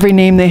teachers with every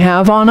name they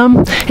have on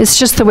them. It's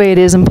just the way it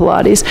is in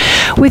Pilates.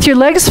 With your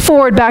legs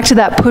forward, back to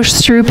that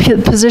push-through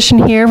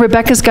position here.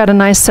 Rebecca's got a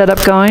nice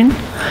setup going.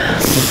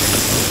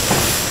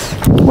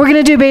 We're going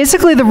to do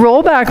basically the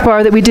rollback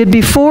bar that we did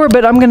before,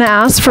 but I'm going to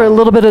ask for a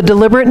little bit of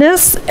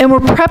deliberateness, and we're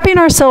prepping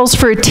ourselves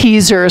for a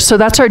teaser, so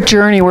that's our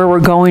journey where we're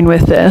going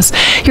with this.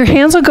 Your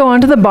hands will go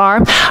onto the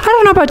bar. I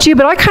don't know about you,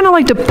 but I kind of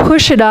like to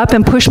push it up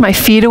and push my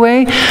feet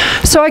away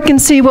so I can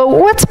see, well,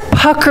 what's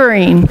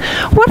puckering?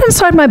 What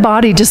inside my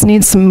body just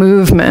needs some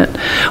movement?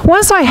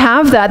 Once I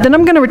have that, then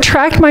I'm going to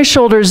retract my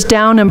shoulders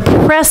down and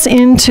press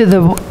into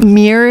the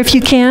mirror if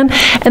you can,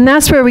 and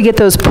that's where we get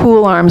those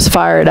pool arms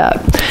fired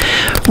up.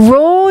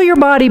 Roll your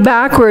body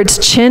backwards,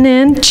 chin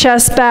in,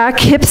 chest back,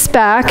 hips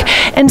back,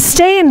 and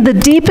stay in the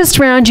deepest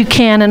round you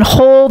can and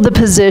hold the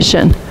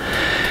position.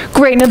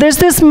 Great. Now there's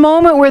this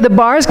moment where the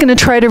bar is going to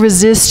try to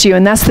resist you,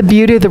 and that's the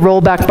beauty of the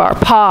rollback bar.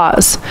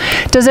 Pause.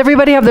 Does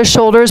everybody have their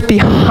shoulders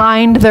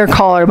behind their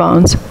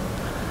collarbones?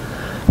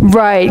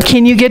 Right.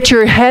 Can you get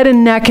your head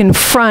and neck in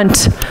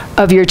front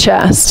of your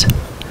chest?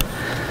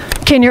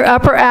 Can your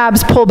upper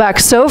abs pull back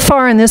so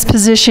far in this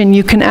position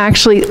you can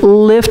actually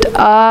lift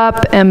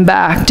up and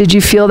back? Did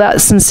you feel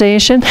that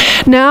sensation?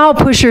 Now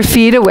push your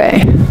feet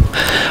away.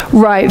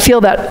 Right,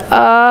 feel that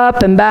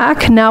up and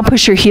back. Now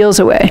push your heels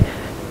away.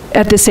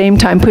 At the same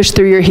time, push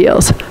through your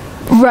heels.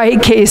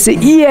 Right, Casey,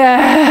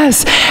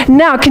 yes.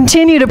 Now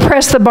continue to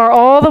press the bar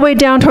all the way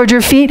down towards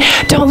your feet.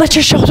 Don't let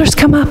your shoulders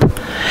come up.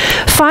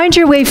 Find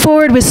your way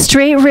forward with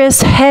straight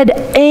wrists, head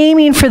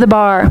aiming for the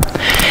bar.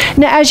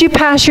 Now as you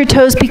pass your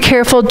toes, be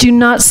careful, do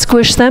not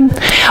squish them.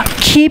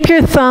 Keep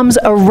your thumbs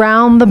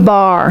around the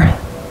bar.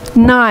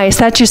 Nice,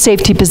 that's your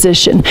safety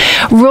position.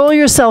 Roll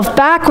yourself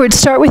backwards,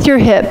 start with your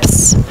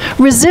hips.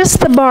 Resist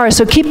the bar,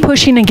 so keep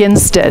pushing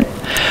against it.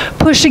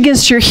 Push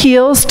against your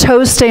heels,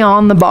 toes stay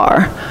on the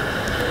bar.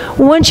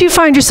 Once you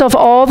find yourself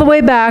all the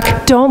way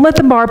back, don't let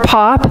the bar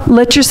pop.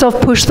 Let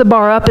yourself push the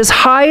bar up as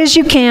high as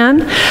you can.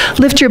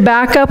 Lift your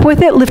back up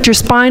with it, lift your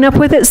spine up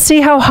with it.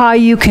 See how high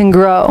you can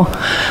grow.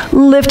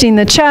 Lifting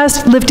the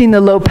chest, lifting the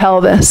low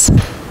pelvis.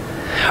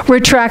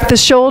 Retract the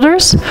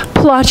shoulders,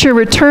 plot your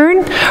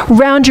return,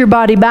 round your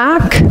body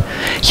back.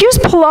 Use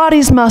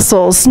Pilates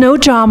muscles, no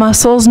jaw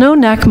muscles, no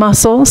neck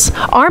muscles.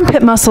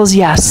 Armpit muscles,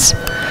 yes.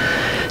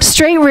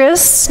 Straight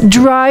wrists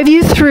drive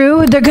you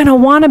through. They're going to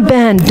want to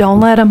bend. Don't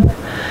let them.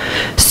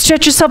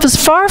 Stretch yourself as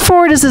far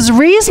forward as is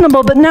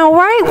reasonable, but now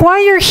right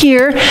while you're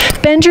here,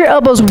 bend your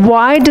elbows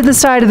wide to the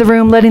side of the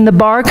room, letting the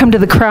bar come to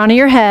the crown of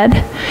your head.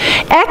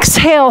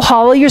 Exhale,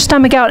 hollow your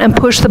stomach out and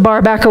push the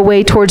bar back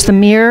away towards the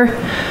mirror.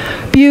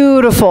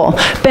 Beautiful.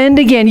 Bend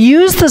again.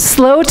 Use the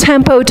slow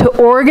tempo to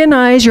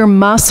organize your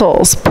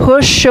muscles.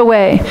 Push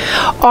away.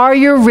 Are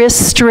your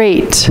wrists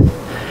straight?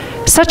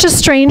 Such a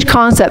strange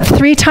concept.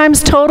 3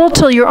 times total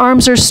till your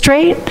arms are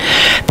straight.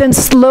 Then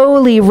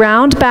slowly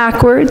round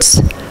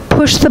backwards.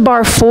 Push the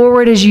bar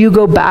forward as you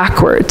go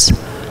backwards.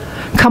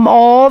 Come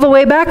all the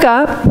way back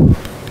up.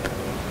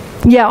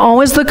 Yeah,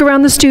 always look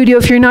around the studio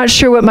if you're not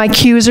sure what my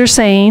cues are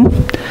saying.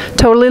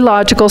 Totally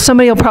logical.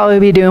 Somebody will probably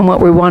be doing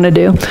what we want to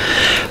do.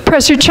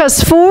 Press your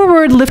chest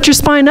forward, lift your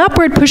spine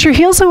upward, push your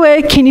heels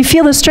away. Can you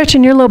feel the stretch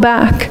in your low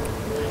back?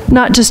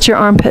 Not just your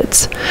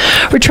armpits.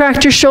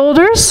 Retract your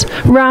shoulders,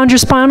 round your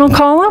spinal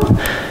column.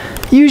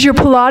 Use your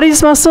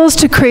Pilates muscles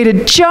to create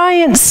a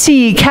giant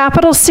C,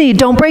 capital C.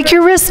 Don't break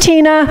your wrist,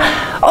 Tina.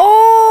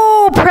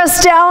 Oh,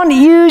 press down,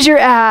 use your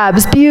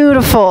abs.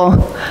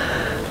 Beautiful.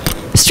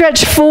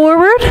 Stretch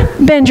forward,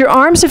 bend your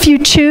arms if you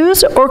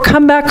choose, or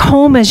come back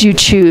home as you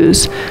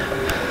choose.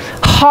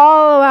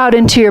 Hollow out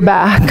into your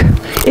back.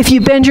 If you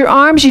bend your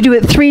arms, you do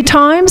it 3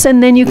 times,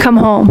 and then you come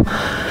home.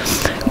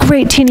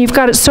 Great, Tina, you've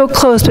got it so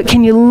close, but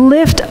can you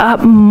lift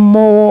up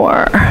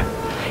more?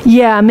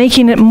 Yeah,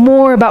 making it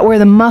more about where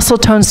the muscle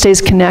tone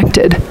stays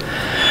connected.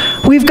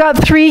 We've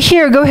got 3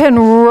 here. Go ahead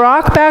and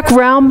rock back,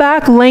 round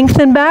back,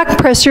 lengthen back,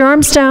 press your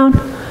arms down,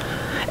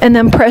 and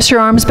then press your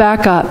arms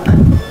back up.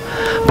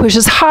 Push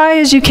as high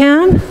as you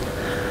can.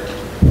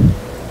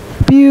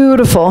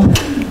 Beautiful.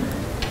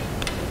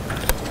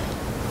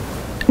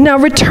 Now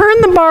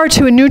return the bar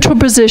to a neutral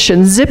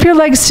position. Zip your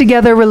legs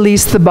together,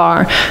 release the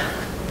bar.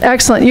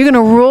 Excellent. You're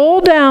going to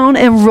roll down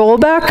and roll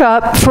back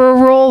up for a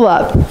roll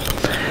up.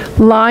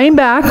 Lying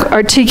back,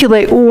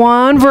 articulate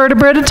 1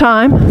 vertebra at a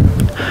time.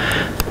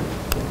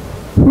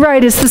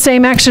 Right, it's the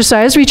same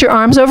exercise. Reach your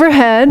arms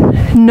overhead.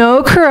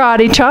 No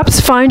karate chops.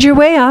 Find your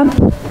way up.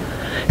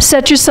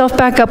 Set yourself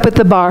back up with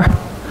the bar.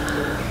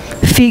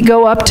 Feet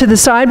go up to the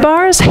side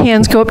bars.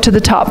 Hands go up to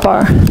the top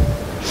bar.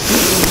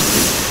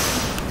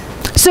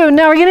 So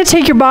now we're going to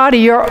take your body.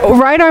 Your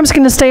right arm's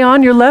going to stay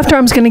on. Your left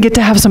arm's going to get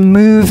to have some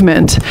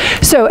movement.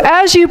 So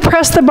as you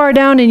press the bar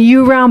down and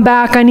you round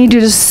back, I need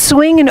you to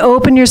swing and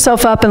open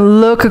yourself up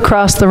and look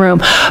across the room.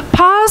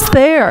 Pause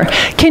there.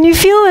 Can you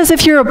feel as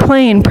if you're a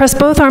plane? Press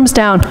both arms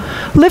down.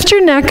 Lift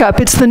your neck up.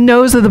 It's the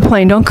nose of the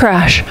plane. Don't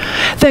crash.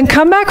 Then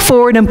come back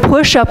forward and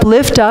push up,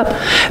 lift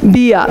up,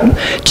 be up.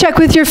 Check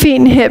with your feet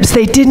and hips.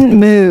 They didn't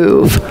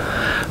move.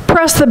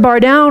 Press the bar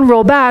down,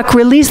 roll back,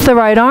 release the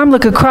right arm,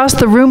 look across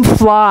the room,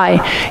 fly.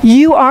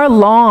 You are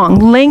long.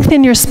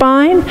 Lengthen your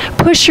spine,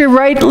 push your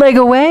right leg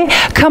away,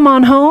 come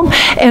on home,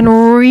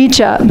 and reach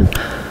up.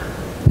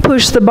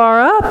 Push the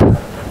bar up,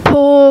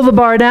 pull the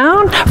bar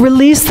down,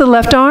 release the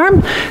left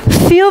arm,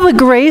 feel the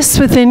grace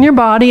within your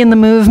body and the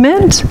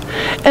movement,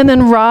 and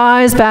then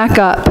rise back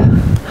up.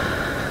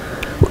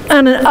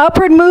 On an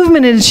upward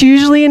movement, it's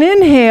usually an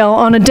inhale.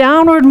 On a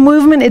downward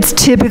movement, it's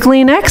typically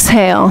an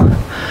exhale.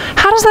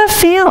 How does that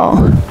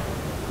feel?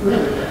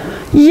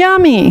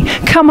 Yummy.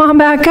 Come on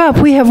back up.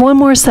 We have 1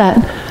 more set.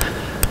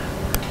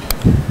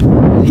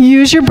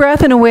 Use your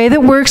breath in a way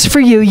that works for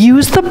you.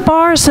 Use the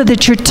bar so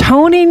that you're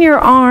toning your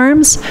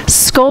arms,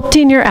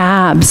 sculpting your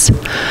abs.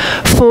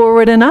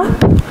 Forward and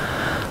up.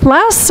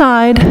 Last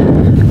side.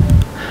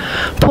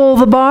 Pull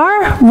the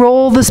bar,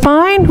 roll the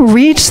spine,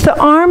 reach the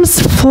arms,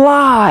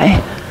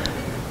 fly.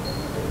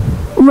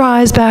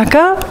 Rise back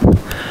up.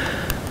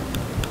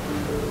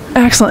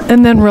 Excellent.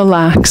 And then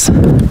relax.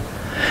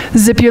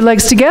 Zip your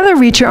legs together,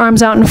 reach your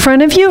arms out in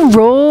front of you,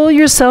 roll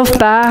yourself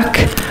back.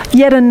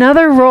 Yet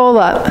another roll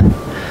up.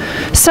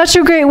 Such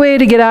a great way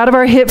to get out of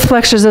our hip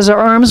flexors as our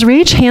arms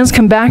reach, hands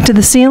come back to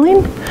the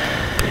ceiling.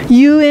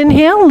 You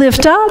inhale,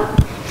 lift up.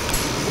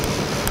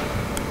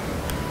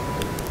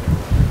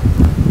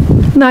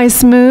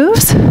 Nice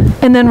moves,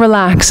 and then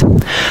relax.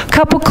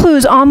 Couple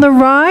clues on the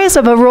rise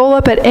of a roll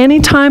up at any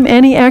time,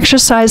 any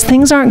exercise,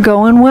 things aren't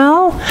going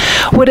well.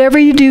 Whatever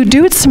you do,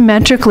 do it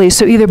symmetrically.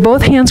 So either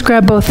both hands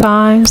grab both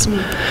thighs,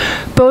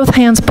 both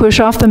hands push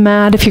off the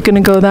mat if you're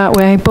going to go that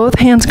way, both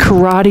hands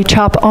karate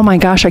chop. Oh my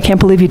gosh, I can't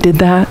believe you did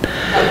that.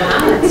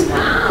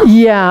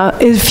 Yeah,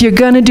 if you're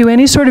going to do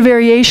any sort of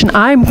variation,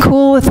 I'm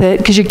cool with it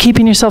because you're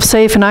keeping yourself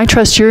safe, and I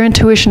trust your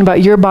intuition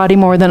about your body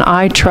more than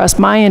I trust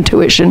my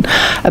intuition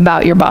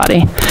about your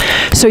body.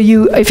 So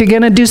if you're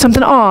going to do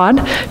something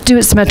odd, do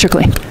it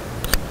symmetrically.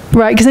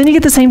 Right, because then you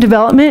get the same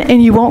development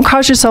and you won't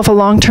cause yourself a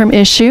long-term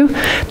issue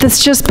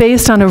that's just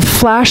based on a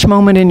flash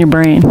moment in your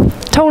brain.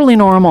 Totally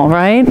normal,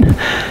 right?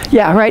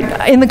 Yeah,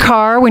 right. In the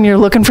car when you're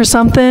looking for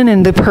something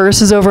and the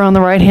purse is over on the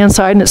right-hand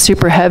side and it's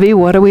super heavy,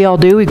 what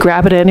do? We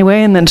grab it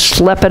anyway and then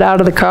schlep it out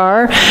of the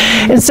car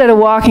instead of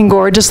walking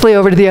gorgeously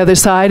over to the other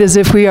side as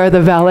if we are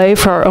the valet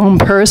for our own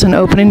purse and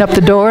opening up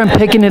the door and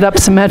picking it up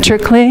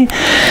symmetrically.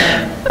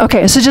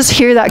 Okay, so just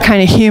hear that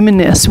kind of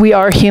humanness. We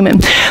are human.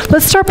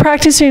 Let's start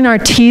practicing our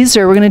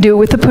teaser. We're going to do it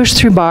with the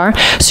push-through bar.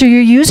 So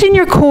you're using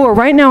your core.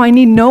 Right now, I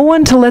need no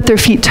one to let their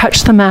feet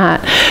touch the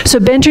mat. So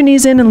bend your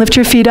knees in and lift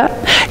your feet up.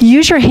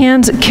 Use your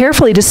hands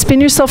carefully to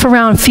spin yourself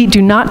around. Feet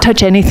do not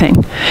touch anything.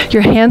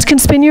 Your hands can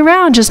spin you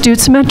around. Just do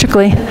it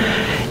symmetrically.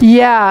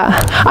 Yeah,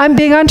 I'm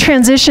big on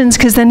transitions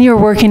because then you're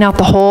working out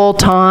the whole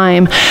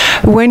time.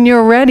 When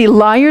you're ready,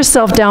 lie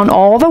yourself down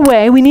all the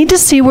way. We need to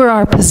see where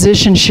our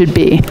position should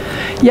be.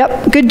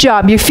 Yep, good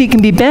job. Your feet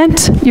can be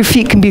bent, your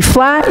feet can be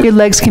flat, your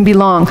legs can be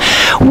long.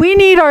 We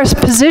need our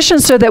position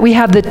so that we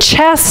have the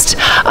chest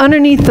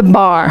underneath the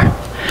bar.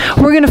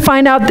 We're going to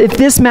find out if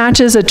this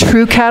matches a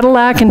true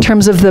Cadillac in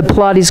terms of the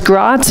Pilates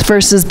Grotz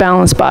versus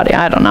balanced body.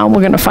 I don't know.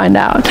 We're going to find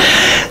out.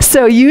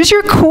 So use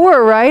your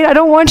core, right? I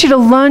don't want you to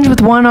lunge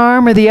with one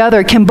arm or the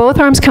other. Can both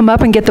arms come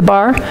up and get the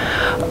bar?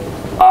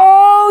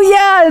 Oh,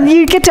 yeah.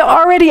 You get to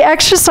already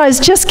exercise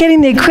just getting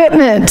the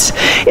equipment.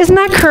 Isn't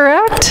that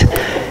correct?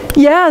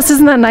 Yes,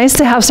 isn't that nice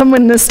to have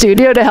someone in the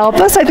studio to help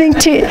us? I think,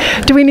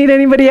 do we need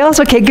anybody else?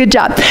 Okay, good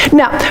job.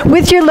 Now,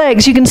 with your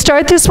legs, you can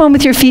start this one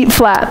with your feet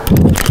flat.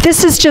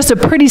 This is just a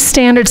pretty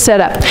standard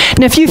setup.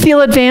 Now, if you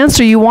feel advanced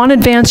or you want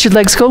advanced, your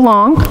legs go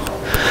long.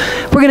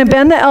 We're going to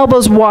bend the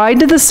elbows wide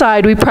to the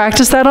side. We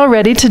practiced that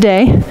already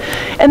today.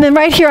 And then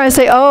right here I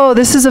say, oh,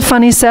 this is a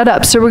funny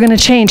setup, so we're going to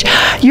change.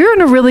 You're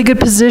in a really good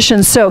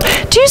position. So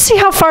do you see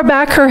how far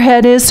back her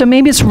head is? So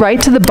maybe it's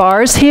right to the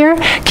bars here.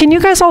 Can you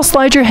guys all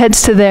slide your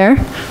heads to there?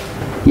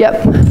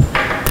 Yep.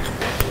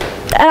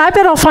 And I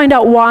bet I'll find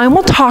out why, and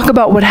we'll talk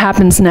about what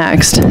happens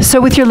next. So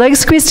with your legs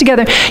squeezed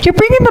together, you're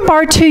bringing the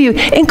bar to you.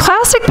 In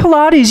classic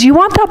Pilates, you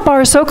want that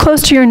bar so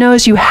close to your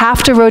nose, you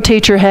have to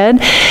rotate your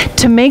head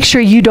to make sure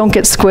you don't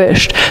get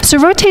squished. So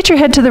rotate your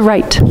head to the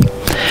right.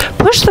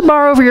 Push the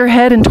bar over your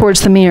head and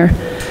towards the mirror.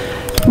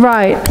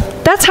 Right.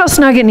 That's how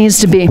snug it needs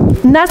to be.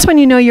 And that's when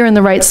you know you're in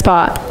the right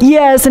spot.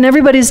 Yes, and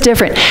everybody's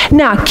different.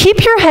 Now,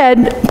 keep your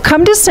head,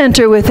 come to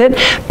center with it,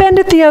 bend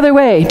it the other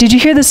way. Did you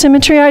hear the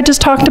symmetry I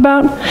just talked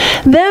about?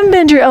 Then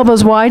bend your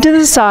elbows wide to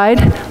the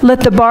side,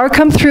 let the bar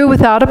come through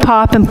without a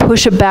pop, and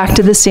push it back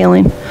to the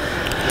ceiling.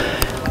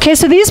 Okay,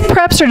 so these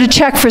preps are to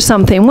check for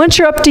something. Once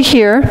you're up to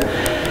here,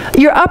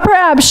 your upper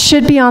abs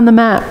should be on the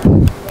mat.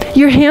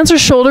 Your hands are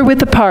shoulder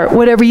width apart,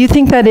 whatever you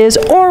think that is,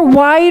 or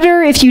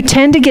wider if you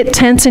tend to get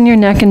tense in your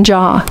neck and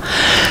jaw.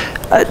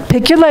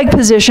 Pick your leg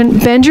position,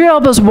 bend your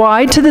elbows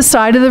wide to the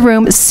side of the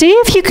room. See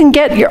if you can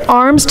get your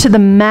arms to the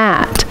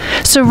mat.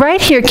 So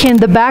right here, can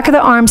the back of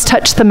the arms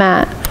touch the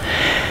mat?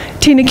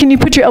 Tina, can you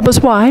put your elbows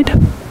wide?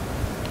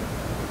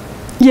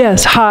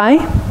 Yes,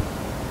 high.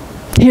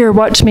 Here,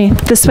 watch me.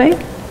 This way?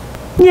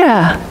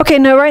 Yeah. Okay,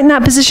 now right in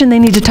that position, they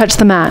need to touch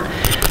the mat.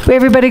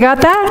 Everybody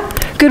got that?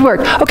 Good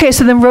work. Okay,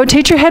 so then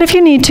rotate your head if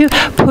you need to.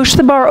 Push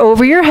the bar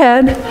over your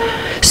head.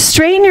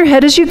 Straighten your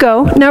head as you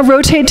go. Now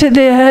rotate to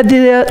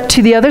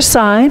the other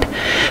side.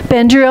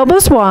 Bend your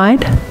elbows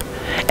wide.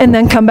 And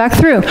then come back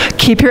through.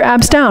 Keep your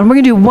abs down. We're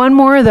going to do one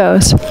more of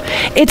those.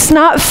 It's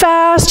not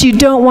fast. You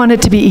don't want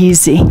it to be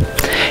easy.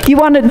 You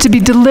want it to be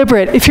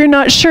deliberate. If you're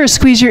not sure,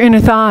 squeeze your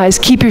inner thighs.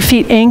 Keep your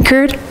feet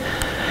anchored.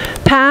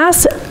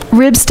 Pass.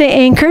 Ribs stay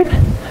anchored.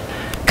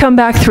 Come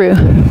back through.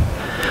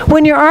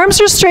 When your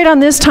arms are straight on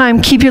this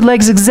time, keep your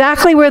legs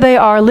exactly where they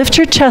are. Lift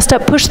your chest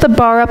up, push the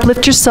bar up,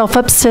 lift yourself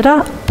up, sit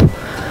up.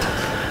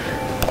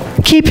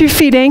 Keep your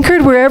feet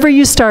anchored wherever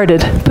you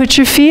started. Put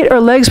your feet or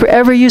legs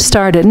wherever you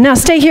started. Now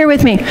stay here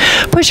with me.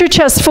 Push your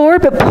chest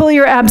forward, but pull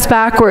your abs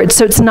backwards,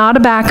 so it's not a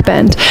back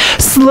bend.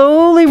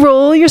 Slowly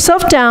roll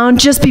yourself down.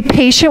 Just be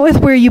patient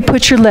with where you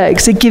put your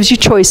legs. It gives you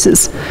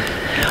choices.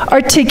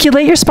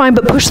 Articulate your spine,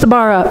 but push the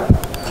bar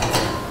up.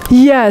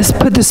 Yes,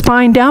 put the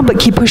spine down, but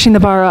keep pushing the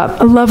bar up.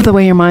 I love the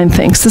way your mind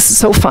thinks. This is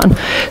so fun.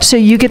 So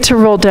you get to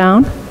roll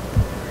down,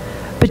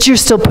 but you're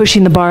still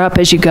pushing the bar up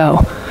as you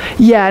go.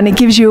 Yeah, and it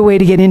gives you a way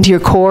to get into your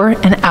core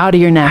and out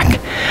of your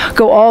neck.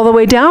 Go all the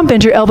way down,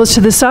 bend your elbows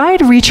to the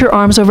side, reach your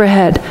arms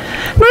overhead.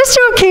 Nice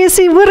job,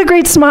 Casey. What a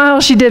great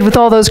smile she did with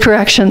all those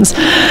corrections.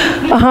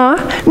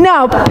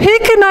 Now,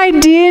 pick an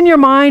idea in your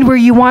mind where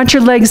you want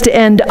your legs to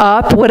end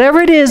up. Whatever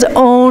it is,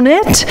 own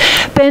it.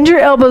 Bend your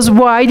elbows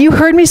wide. You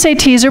heard me say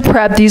teaser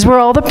prep. These were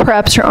all the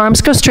preps. Your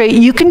arms go straight.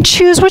 You can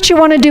choose what you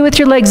want to do with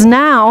your legs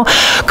now.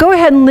 Go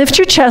ahead and lift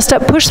your chest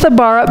up, push the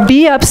bar up,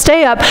 be up,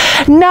 stay up.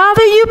 Now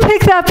that you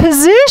pick that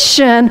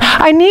position,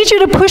 I need you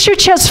to push your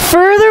chest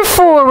further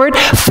forward,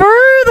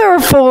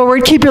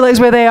 keep your legs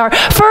where they are,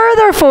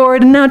 further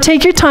forward, and now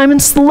take your time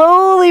and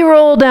slowly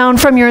roll down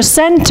from your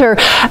center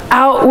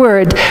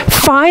outward.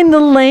 Find the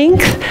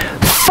length,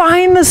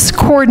 find this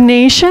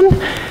coordination,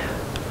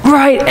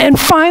 right, and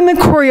find the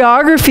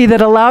choreography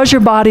that allows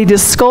your body to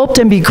sculpt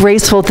and be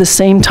graceful at the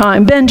same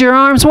time. Bend your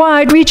arms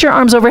wide, reach your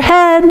arms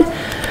overhead.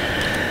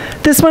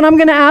 This one I'm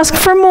going to ask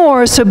for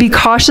more, so be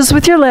cautious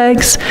with your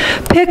legs.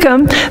 Pick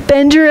them,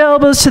 bend your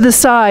elbows to the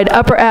side,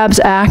 upper abs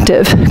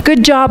active.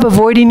 Good job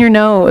avoiding your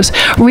nose.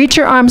 Reach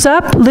your arms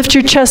up, lift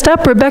your chest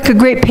up. Rebecca,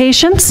 great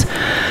patience.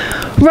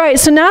 Right,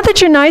 so now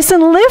that you're nice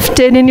and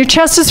lifted and your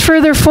chest is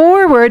further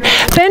forward,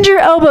 bend your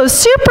elbows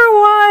super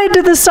wide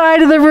to the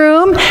side of the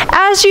room.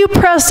 As you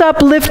press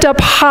up, lift up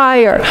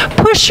higher.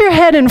 Push your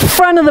head in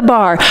front of the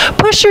bar.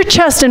 Push your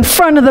chest in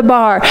front of the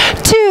bar.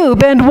 2,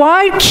 bend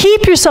wide,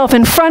 keep yourself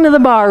in front of the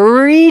bar.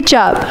 Reach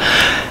up.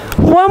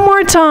 One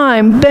more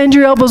time. Bend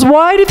your elbows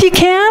wide if you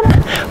can.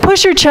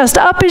 Push your chest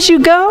up as you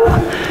go.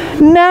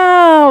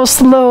 Now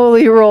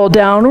slowly roll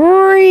down.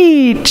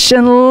 Reach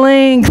and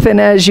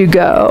lengthen as you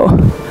go.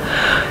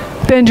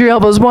 Bend your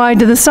elbows wide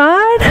to the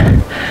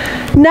side.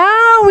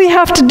 Now we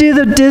have to do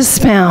the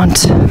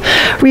dismount.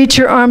 Reach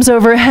your arms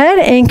overhead,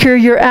 anchor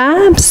your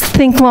abs,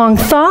 think long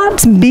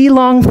thoughts, be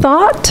long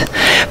thought.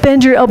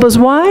 Bend your elbows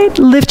wide,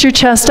 lift your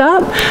chest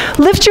up,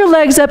 lift your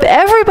legs up,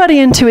 everybody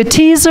into a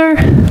teaser.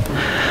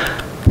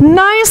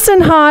 Nice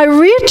and high,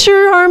 reach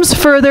your arms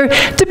further.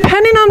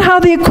 Depending on how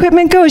the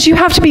equipment goes, you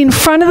have to be in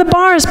front of the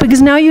bars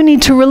because now you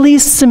need to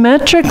release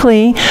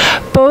symmetrically,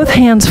 both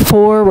hands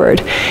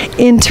forward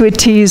into a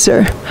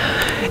teaser.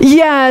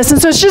 Yes,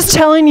 and so it's just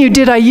telling you,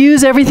 did I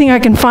use everything I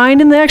can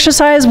find in the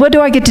exercise? What do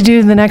I get to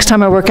do the next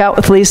time I work out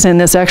with Lisa in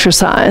this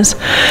exercise?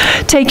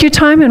 Take your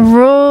time and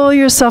roll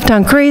yourself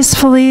down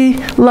gracefully,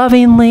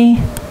 lovingly.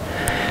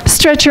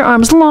 Stretch your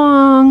arms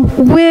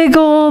long,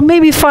 wiggle,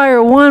 maybe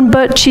fire one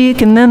butt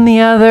cheek and then the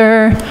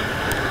other.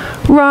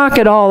 Rock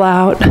it all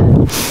out.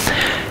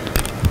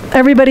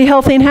 Everybody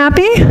healthy and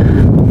happy?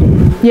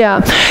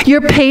 Yeah.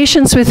 Your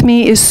patience with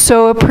me is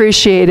so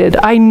appreciated.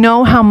 I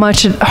know how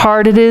much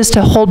hard it is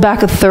to hold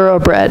back a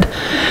thoroughbred.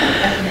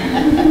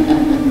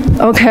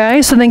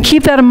 Okay, so then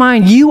keep that in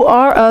mind. You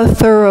are a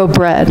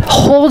thoroughbred.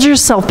 Hold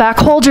yourself back,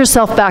 hold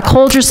yourself back,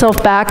 hold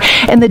yourself back,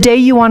 and the day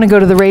you want to go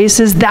to the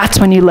races, that's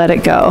when you let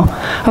it go.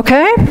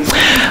 Okay?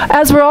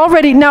 As we're all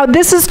ready, now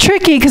this is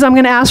tricky because I'm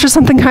going to ask for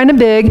something kind of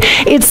big.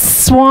 It's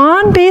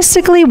swan,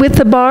 basically, with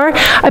the bar.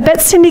 I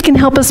bet Cindy can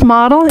help us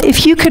model.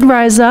 If you could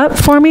rise up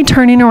for me,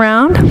 turning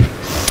around.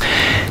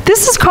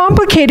 This is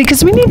complicated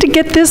because we need to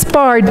get this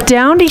bar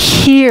down to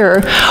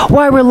here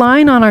while we're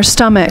lying on our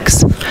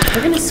stomachs.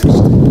 We're going to switch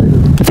to blue.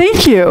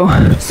 Thank you.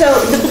 So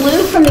the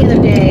blue from the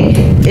other day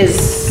is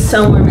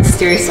somewhere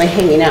mysteriously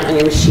hanging out on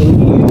your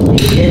machine.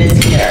 Usually it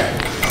is here.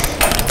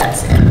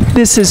 That's it.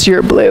 This is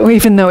your blue,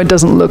 even though it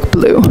doesn't look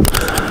blue.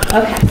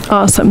 Okay.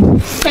 Awesome.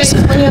 Okay, so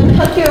when you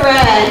hook your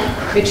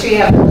red, make sure you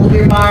have hold of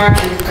your bar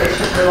and push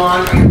your blue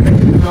on or you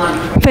push your blue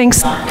on before Thanks,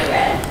 you drop the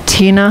red.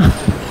 Tina.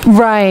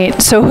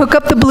 Right, so hook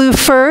up the blue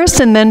first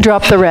and then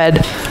drop the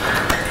red.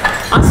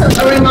 Also,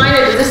 a reminder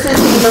that this is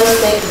the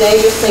most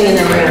dangerous thing in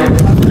the room.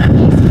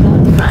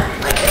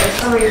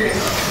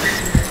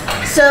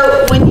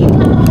 So when you come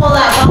to pull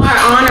that bar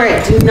on or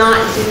it, do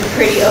not do a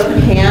pretty open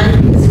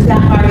hand. Because if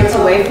that bar gets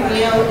away from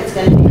you, it's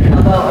going to be your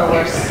elbow or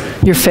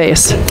worse. Your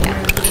face.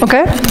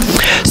 Okay?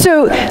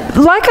 So,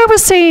 like I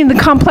was saying, the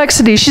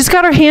complexity, she's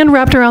got her hand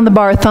wrapped around the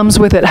bar, thumbs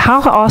with it.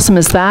 How awesome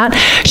is that?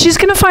 She's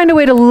going to find a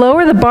way to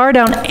lower the bar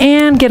down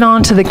and get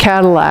onto the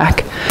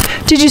Cadillac.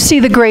 Did you see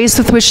the grace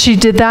with which she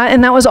did that?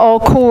 And that was all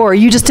core.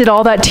 You just did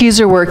all that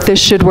teaser work. This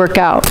should work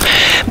out.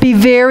 Be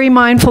very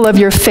mindful of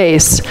your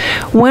face.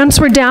 Once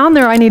we're down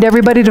there, I need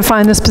everybody to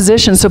find this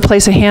position. So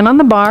place a hand on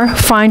the bar,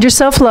 find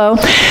yourself low.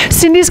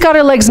 Cindy's got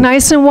her legs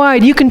nice and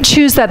wide. You can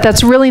choose that.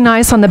 That's really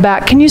nice on the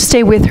back. Can you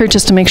stay with her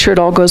just to make sure it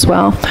all goes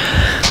well?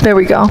 There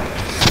we go.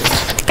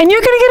 And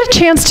you're going to get a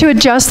chance to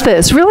adjust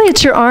this. Really,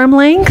 it's your arm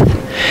length.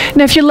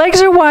 Now, if your legs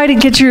are wide,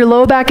 it gives your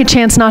low back a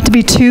chance not to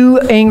be too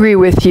angry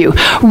with you.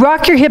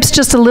 Rock your hips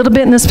just a little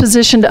bit in this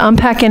position to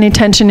unpack any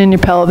tension in your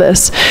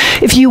pelvis.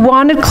 If you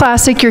wanted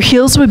classic, your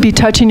heels would be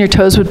touching, your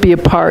toes would be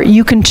apart.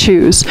 You can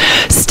choose.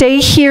 Stay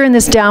here in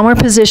this downward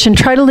position.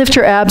 Try to lift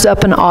your abs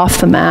up and off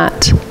the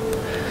mat.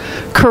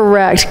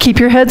 Correct. Keep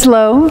your heads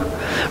low.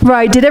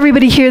 Right. Did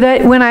everybody hear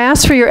that? When I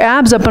asked for your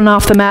abs up and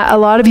off the mat, a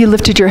lot of you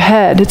lifted your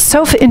head. It's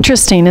so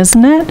interesting,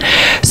 isn't it?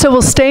 So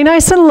we'll stay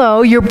nice and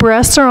low. Your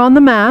breasts are on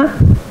the mat.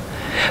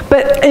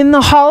 But in the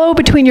hollow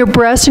between your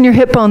breast and your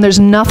hip bone, there's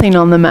nothing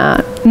on the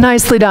mat.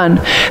 Nicely done.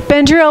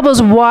 Bend your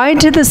elbows wide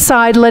to the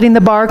side, letting the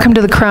bar come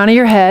to the crown of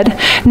your head.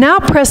 Now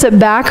press it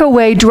back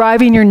away,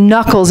 driving your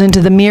knuckles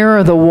into the mirror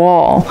of the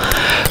wall.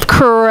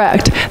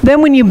 Correct.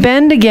 Then when you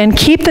bend again,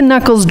 keep the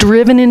knuckles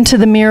driven into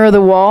the mirror of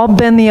the wall.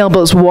 Bend the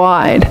elbows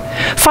wide.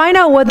 Find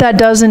out what that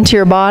does into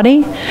your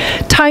body.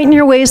 Tighten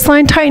your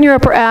waistline, tighten your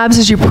upper abs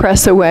as you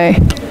press away.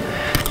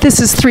 This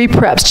is 3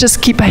 preps.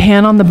 Just keep a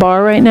hand on the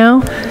bar right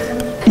now.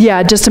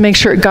 Yeah, just to make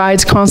sure it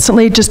guides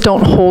constantly. Just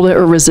don't hold it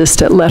or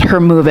resist it. Let her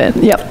move it.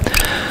 Yep.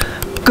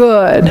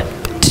 Good.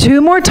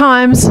 2 more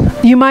times.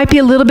 You might be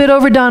a little bit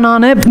overdone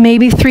on it,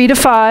 maybe 3 to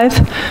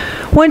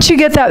 5. Once you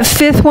get that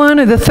 5th one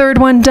or the 3rd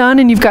one done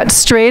and you've got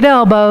straight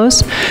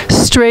elbows,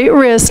 straight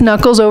wrists,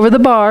 knuckles over the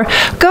bar,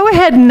 go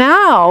ahead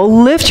now.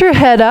 Lift your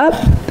head up.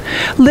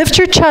 Lift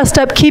your chest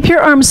up. Keep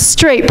your arms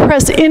straight.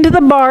 Press into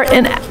the bar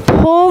and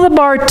pull the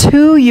bar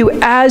to you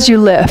as you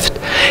lift.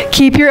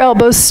 Keep your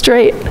elbows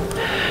straight.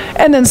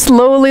 And then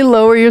slowly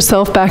lower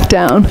yourself back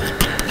down.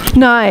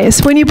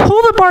 Nice. When you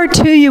pull the bar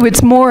to you,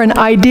 it's more an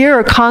idea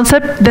or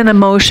concept than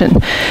emotion.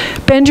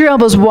 Bend your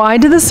elbows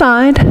wide to the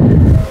side.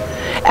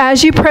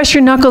 As you press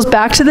your knuckles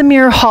back to the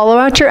mirror, hollow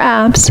out your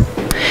abs.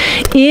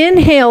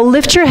 Inhale,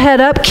 lift your head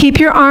up, keep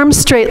your arms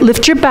straight,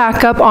 lift your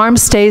back up,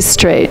 arms stay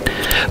straight.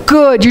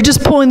 Good, you're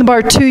just pulling the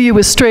bar to you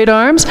with straight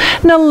arms.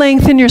 Now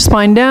lengthen your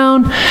spine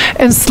down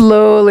and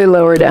slowly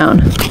lower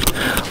down.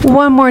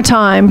 One more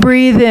time,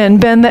 breathe in,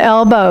 bend the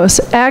elbows.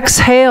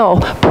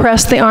 Exhale,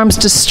 press the arms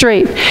to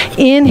straight.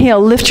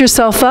 Inhale, lift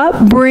yourself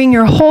up, bring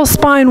your whole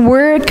spine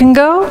where it can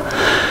go,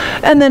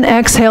 and then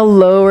exhale,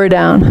 lower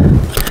down.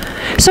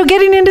 So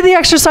getting into the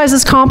exercise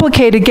is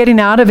complicated. Getting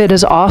out of it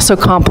is also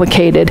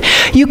complicated.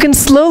 You can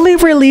slowly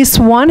release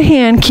one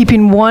hand,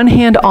 keeping one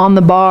hand on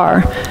the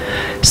bar.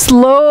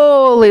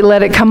 Slowly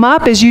let it come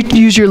up as you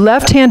use your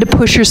left hand to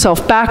push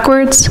yourself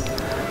backwards.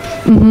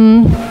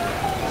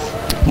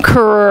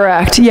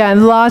 Correct. Yeah,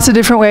 in lots of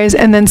different ways.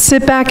 And then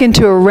sit back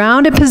into a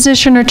rounded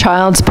position or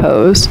child's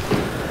pose.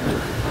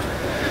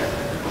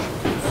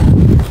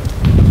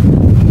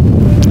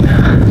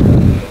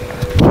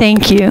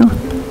 Thank you.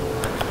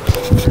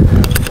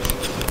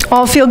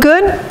 All feel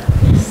good?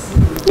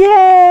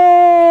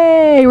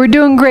 Yay! We're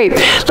doing great.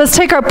 Let's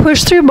take our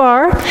push-through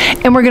bar,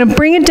 and we're going to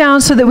bring it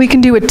down so that we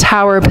can do a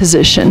tower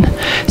position.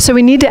 So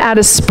we need to add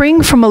a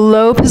spring from a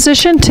low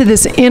position to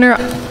this inner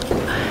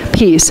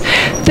piece.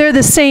 They're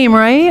the same,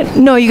 right?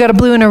 No, you got a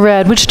blue and a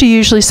red. Which do you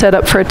usually set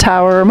up for a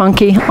tower or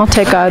monkey? I'll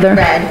take either.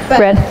 Red. But,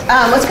 red.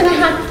 What's going to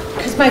happen,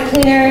 because my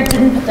cleaner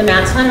didn't put the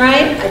mats on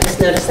right, I just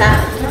noticed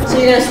that. So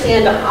you're going to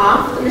stand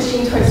off the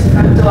machine towards the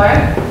front door.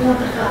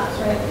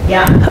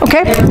 Yeah.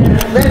 Okay. And we're going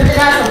to lift it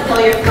up and pull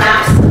your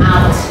flaps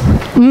out.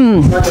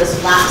 Let those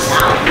flaps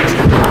out.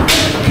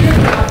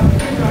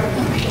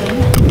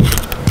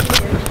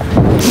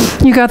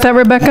 You got that,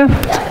 Rebecca?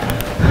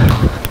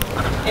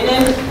 And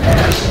then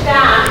push it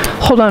back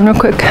Hold on real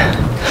quick.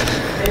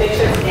 and make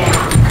sure it's down.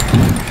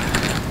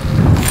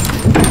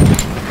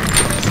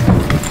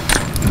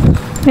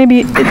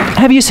 Maybe,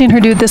 have you seen her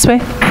do it this way?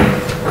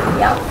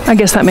 Yeah. I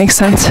guess that makes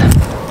sense.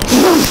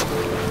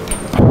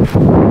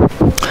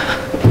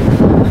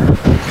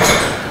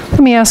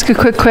 Let me ask a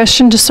quick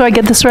question, just so I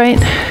get this right.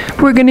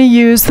 We're going to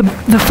use the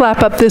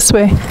flap up this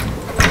way.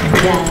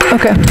 Yeah.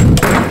 Okay.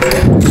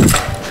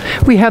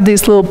 We have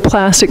these little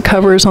plastic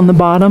covers on the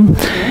bottom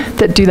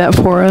that do that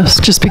for us,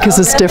 just because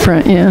it's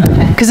different, yeah.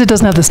 Because it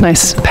doesn't have this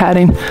nice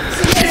padding. Once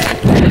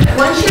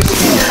your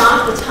spring is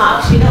off the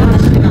top, so you don't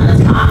want to spring on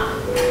the top.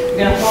 You're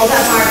going to hold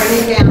that bar,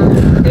 bring it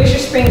down. There's your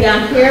spring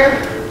down here.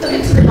 Hook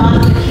it to the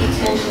bottom and keep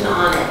tension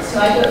on it.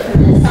 So I do it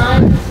from this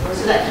side,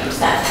 so that keeps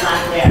that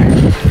flat there.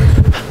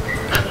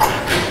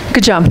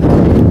 Good job.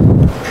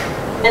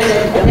 And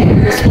then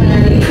there's one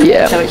underneath.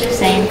 Yeah. So what you're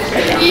saying?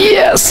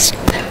 Yes.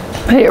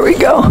 Here we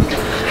go.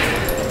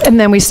 And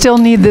then we still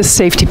need this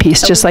safety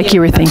piece, just like you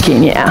were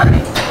thinking, yeah.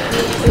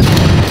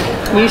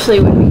 Usually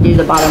when we do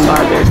the bottom bar,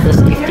 there's the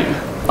safety.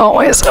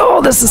 Always. Oh,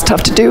 this is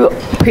tough to do.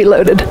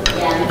 Preloaded.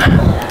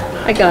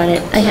 I got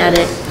it. I had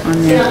it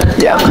on there.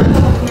 Yeah.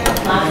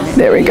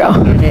 There we go.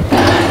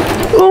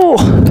 Ooh.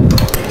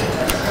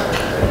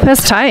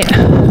 That's tight.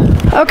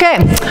 Okay.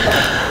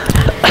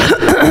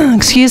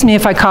 Excuse me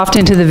if I coughed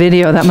into the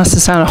video. That must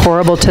have sounded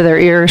horrible to their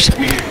ears.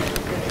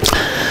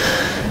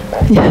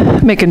 Yeah,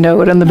 make a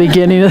note on the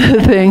beginning of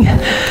the thing.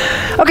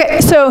 Okay,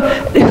 so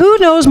who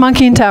knows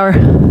monkey and tower?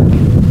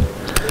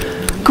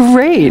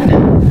 Great,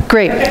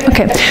 great,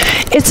 okay.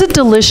 It's a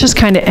delicious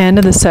kind of end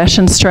of the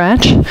session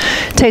stretch.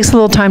 Takes a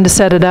little time to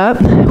set it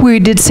up. We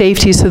did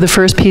safety, so the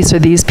first piece are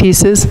these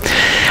pieces.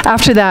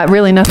 After that,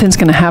 really nothing's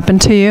gonna happen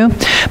to you.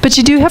 But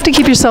you do have to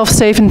keep yourself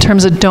safe in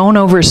terms of don't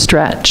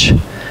overstretch.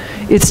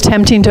 It's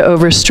tempting to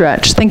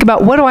overstretch. Think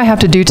about, what do I have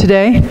to do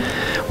today?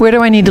 Where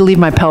do I need to leave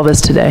my pelvis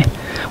today?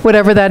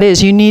 Whatever that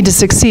is, you need to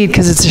succeed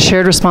because it's a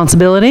shared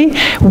responsibility.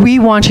 We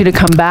want you to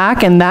come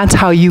back, and that's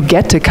how you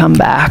get to come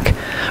back.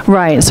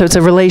 Right, so it's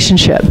a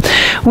relationship.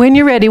 When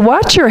you're ready,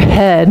 watch your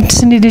head.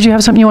 Cindy, did you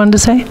have something you wanted to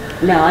say?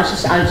 No, I was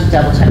just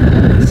double checking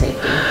the safety.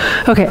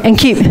 Okay, and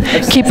keep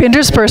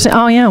interspersing.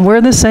 Oh yeah, we're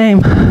the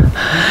same.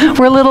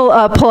 We're little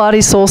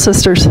Pilates soul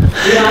sisters.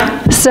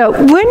 Yeah. So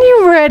when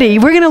you're ready,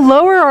 we're going to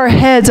lower our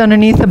heads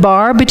underneath the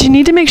bar, but you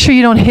need to make sure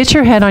you don't hit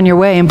your head on your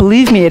way, and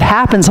believe me, it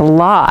happens a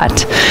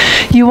lot.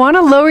 You want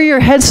to lower your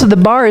head so the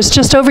bar is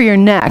just over your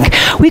neck.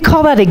 We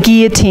call that a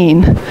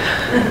guillotine.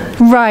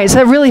 Right, so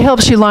that really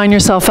helps you line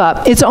yourself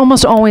up. It's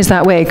almost always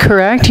that way,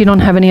 correct? You don't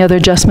have any other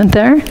adjustment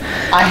there?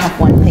 I have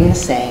one thing to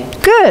say.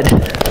 Good.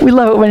 We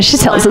love it when she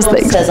tells us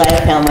things. Says I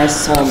have found my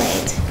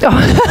soulmate. Oh. I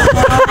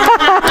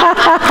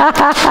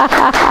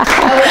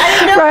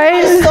didn't know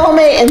Right. my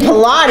soulmate in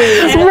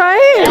Pilates.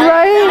 Right,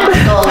 right.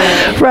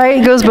 Soulmate. Right,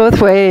 it goes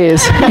both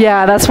ways.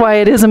 Yeah, that's why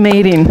it is a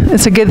mating.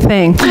 It's a good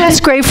thing. It's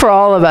great for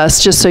all of us,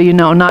 just so you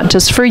know, not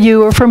just for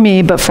you or for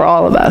me, but for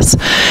all of us.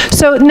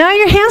 So now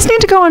your hands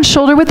need to go on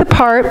shoulder width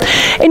apart,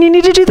 and you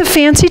need to do the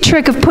fancy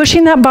trick of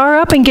pushing that bar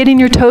up and getting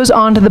your toes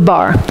onto the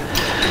bar.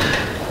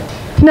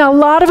 Now, a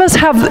lot of us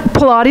have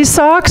Pilates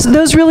socks.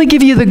 Those really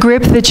give you the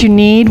grip that you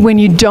need when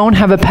you don't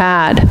have a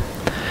pad.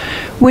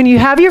 When you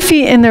have your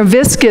feet and they're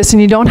viscous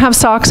and you don't have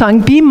socks on,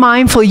 be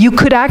mindful, you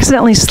could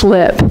accidentally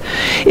slip.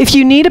 If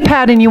you need a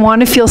pad and you want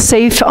to feel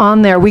safe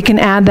on there, we can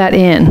add that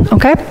in,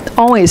 okay?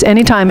 Always,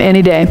 anytime,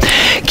 any day.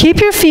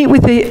 Keep your feet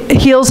with the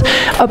heels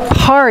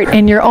apart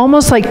and you're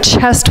almost like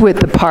chest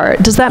width apart.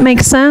 Does that make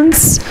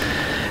sense?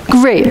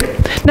 Great.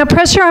 Now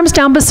press your arms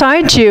down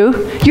beside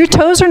you. Your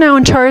toes are now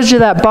in charge of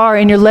that bar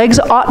and your legs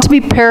ought to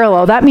be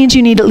parallel. That means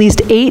you need at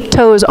least 8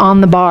 toes on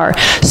the bar.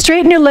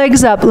 Straighten your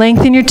legs up,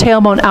 lengthen your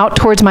tailbone out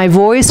towards my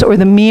voice or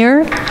the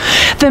mirror.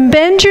 Then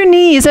bend your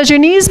knees. As your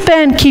knees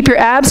bend, keep your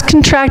abs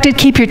contracted,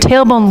 keep your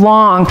tailbone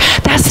long.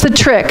 That's the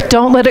trick.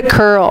 Don't let it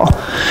curl.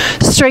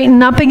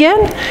 Straighten up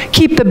again.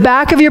 Keep the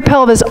back of your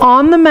pelvis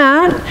on the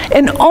mat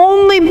and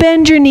only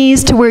bend your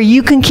knees to where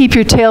you can keep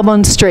your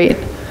tailbone straight.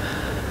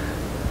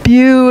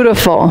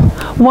 Beautiful.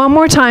 One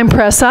more time,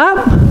 press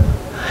up.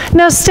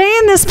 Now stay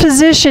in this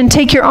position.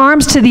 Take your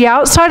arms to the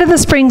outside of the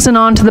springs and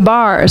onto the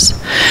bars.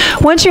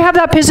 Once you have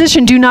that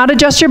position, do not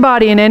adjust your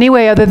body in any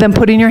way other than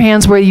putting your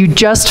hands where you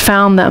just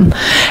found them.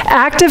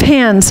 Active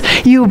hands.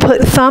 You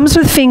put thumbs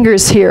with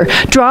fingers here.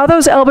 Draw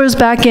those elbows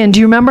back in. Do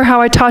you remember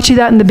how I taught you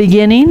that in the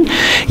beginning?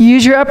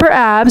 Use your upper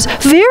abs.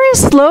 Very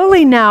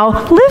slowly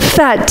now, lift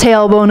that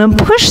tailbone and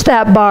push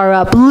that bar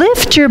up.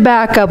 Lift your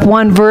back up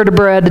one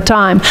vertebra at a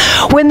time.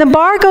 When the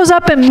bar goes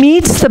up and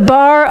meets the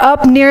bar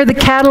up near the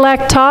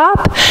Cadillac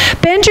top,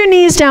 bend your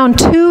knees down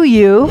to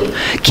you.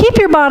 Keep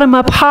your bottom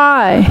up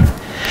high.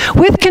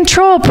 With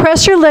control,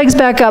 press your legs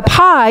back up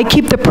high.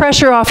 Keep the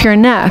pressure off your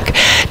neck.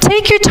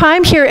 Take your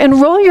time here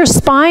and roll your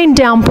spine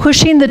down,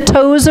 pushing the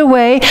toes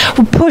away,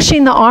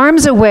 pushing the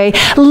arms away,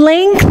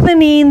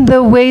 lengthening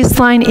the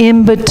waistline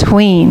in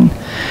between.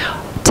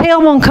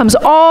 Tailbone comes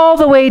all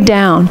the way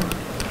down.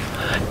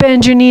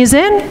 Bend your knees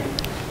in.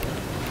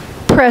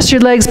 Press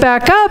your legs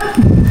back up.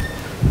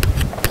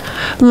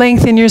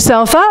 Lengthen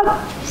yourself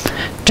up.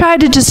 Try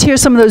to just hear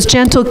some of those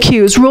gentle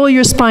cues. Roll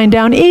your spine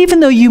down, even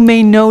though you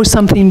may know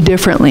something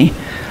differently.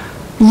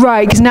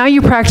 Right, because now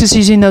you practice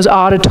using those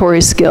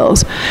auditory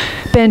skills.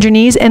 Bend your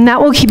knees, and that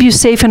will keep you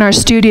safe in our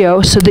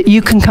studio so that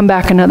you can come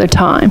back another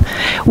time.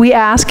 We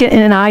ask it,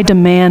 and I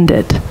demand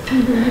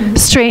it.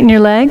 Straighten your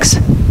legs.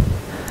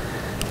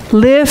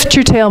 Lift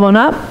your tailbone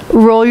up.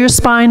 Roll your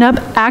spine up.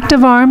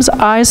 Active arms,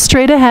 eyes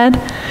straight ahead.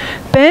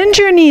 Bend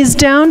your knees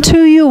down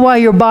to you while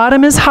your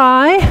bottom is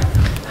high.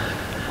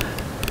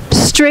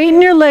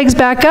 Straighten your legs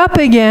back up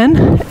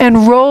again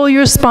and roll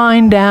your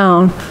spine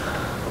down.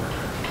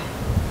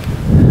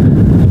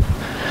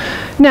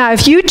 Now,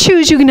 if you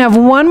choose, you can have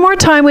one more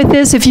time with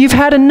this. If you've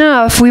had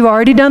enough, we've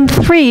already done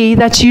 3.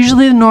 That's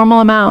usually the normal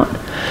amount.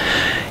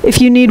 If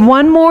you need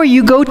one more,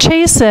 you go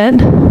chase it.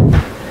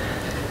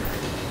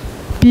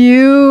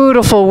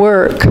 Beautiful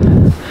work.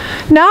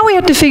 Now we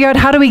have to figure out,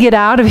 how do we get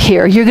out of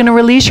here? You're going to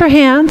release your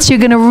hands. You're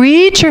going to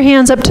reach your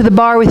hands up to the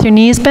bar with your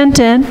knees bent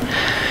in.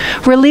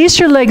 Release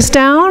your legs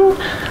down.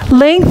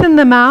 Lengthen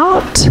them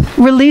out.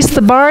 Release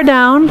the bar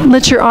down.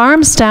 Let your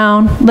arms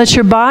down. Let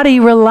your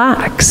body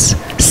relax.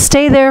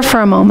 Stay there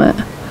for a moment.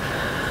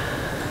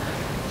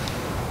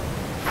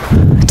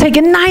 Take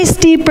a nice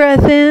deep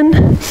breath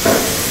in.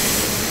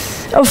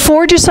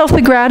 Afford yourself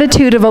the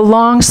gratitude of a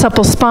long,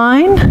 supple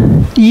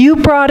spine. You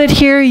brought it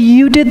here.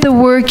 You did the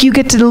work. You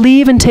get to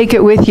leave and take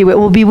it with you. It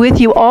will be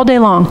with you all day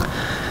long.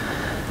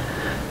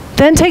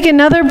 Then take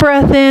another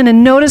breath in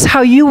and notice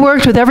how you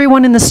worked with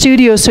everyone in the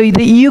studio so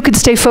that you could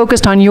stay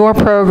focused on your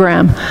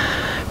program.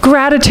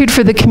 Gratitude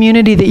for the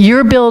community that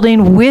you're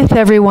building with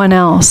everyone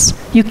else.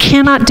 You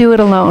cannot do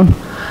it alone.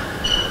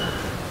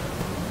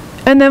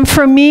 And then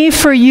for me,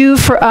 for you,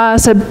 for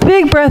us, a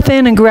big breath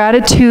in and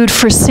gratitude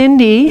for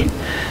Cindy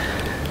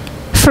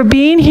for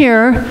being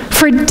here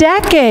for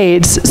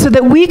decades so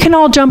that we can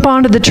all jump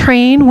onto the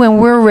train when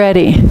we're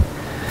ready.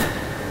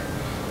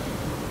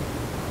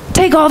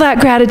 Take all that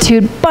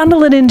gratitude,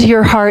 bundle it into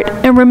your heart,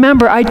 and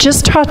remember, I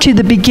just taught you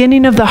the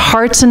beginning of the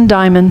hearts and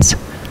diamonds.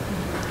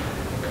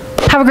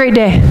 Have a great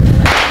day.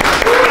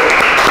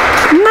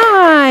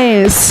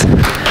 Nice.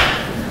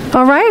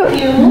 All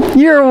right.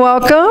 You're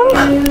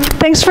welcome.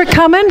 Thanks for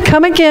coming.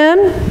 Come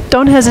again.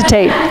 Don't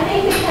hesitate. I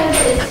think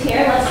because it's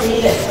here, let's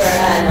leave it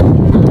for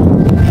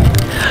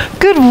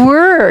Good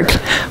work.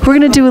 We're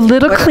going to do a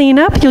little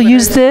cleanup. You'll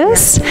use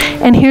this,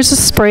 and here's a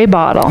spray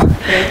bottle.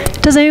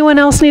 Does anyone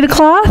else need a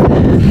cloth?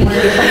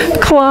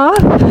 Cloth.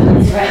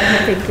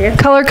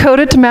 Color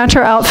coded to match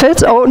our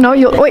outfits. Oh, no,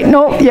 wait,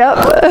 no, yep.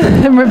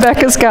 And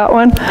Rebecca's got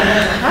one.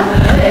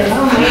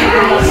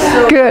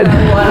 Good.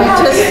 I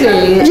wanted to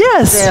say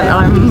yes. that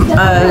I'm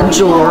a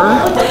jeweler,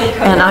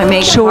 and I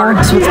make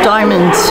hearts with diamonds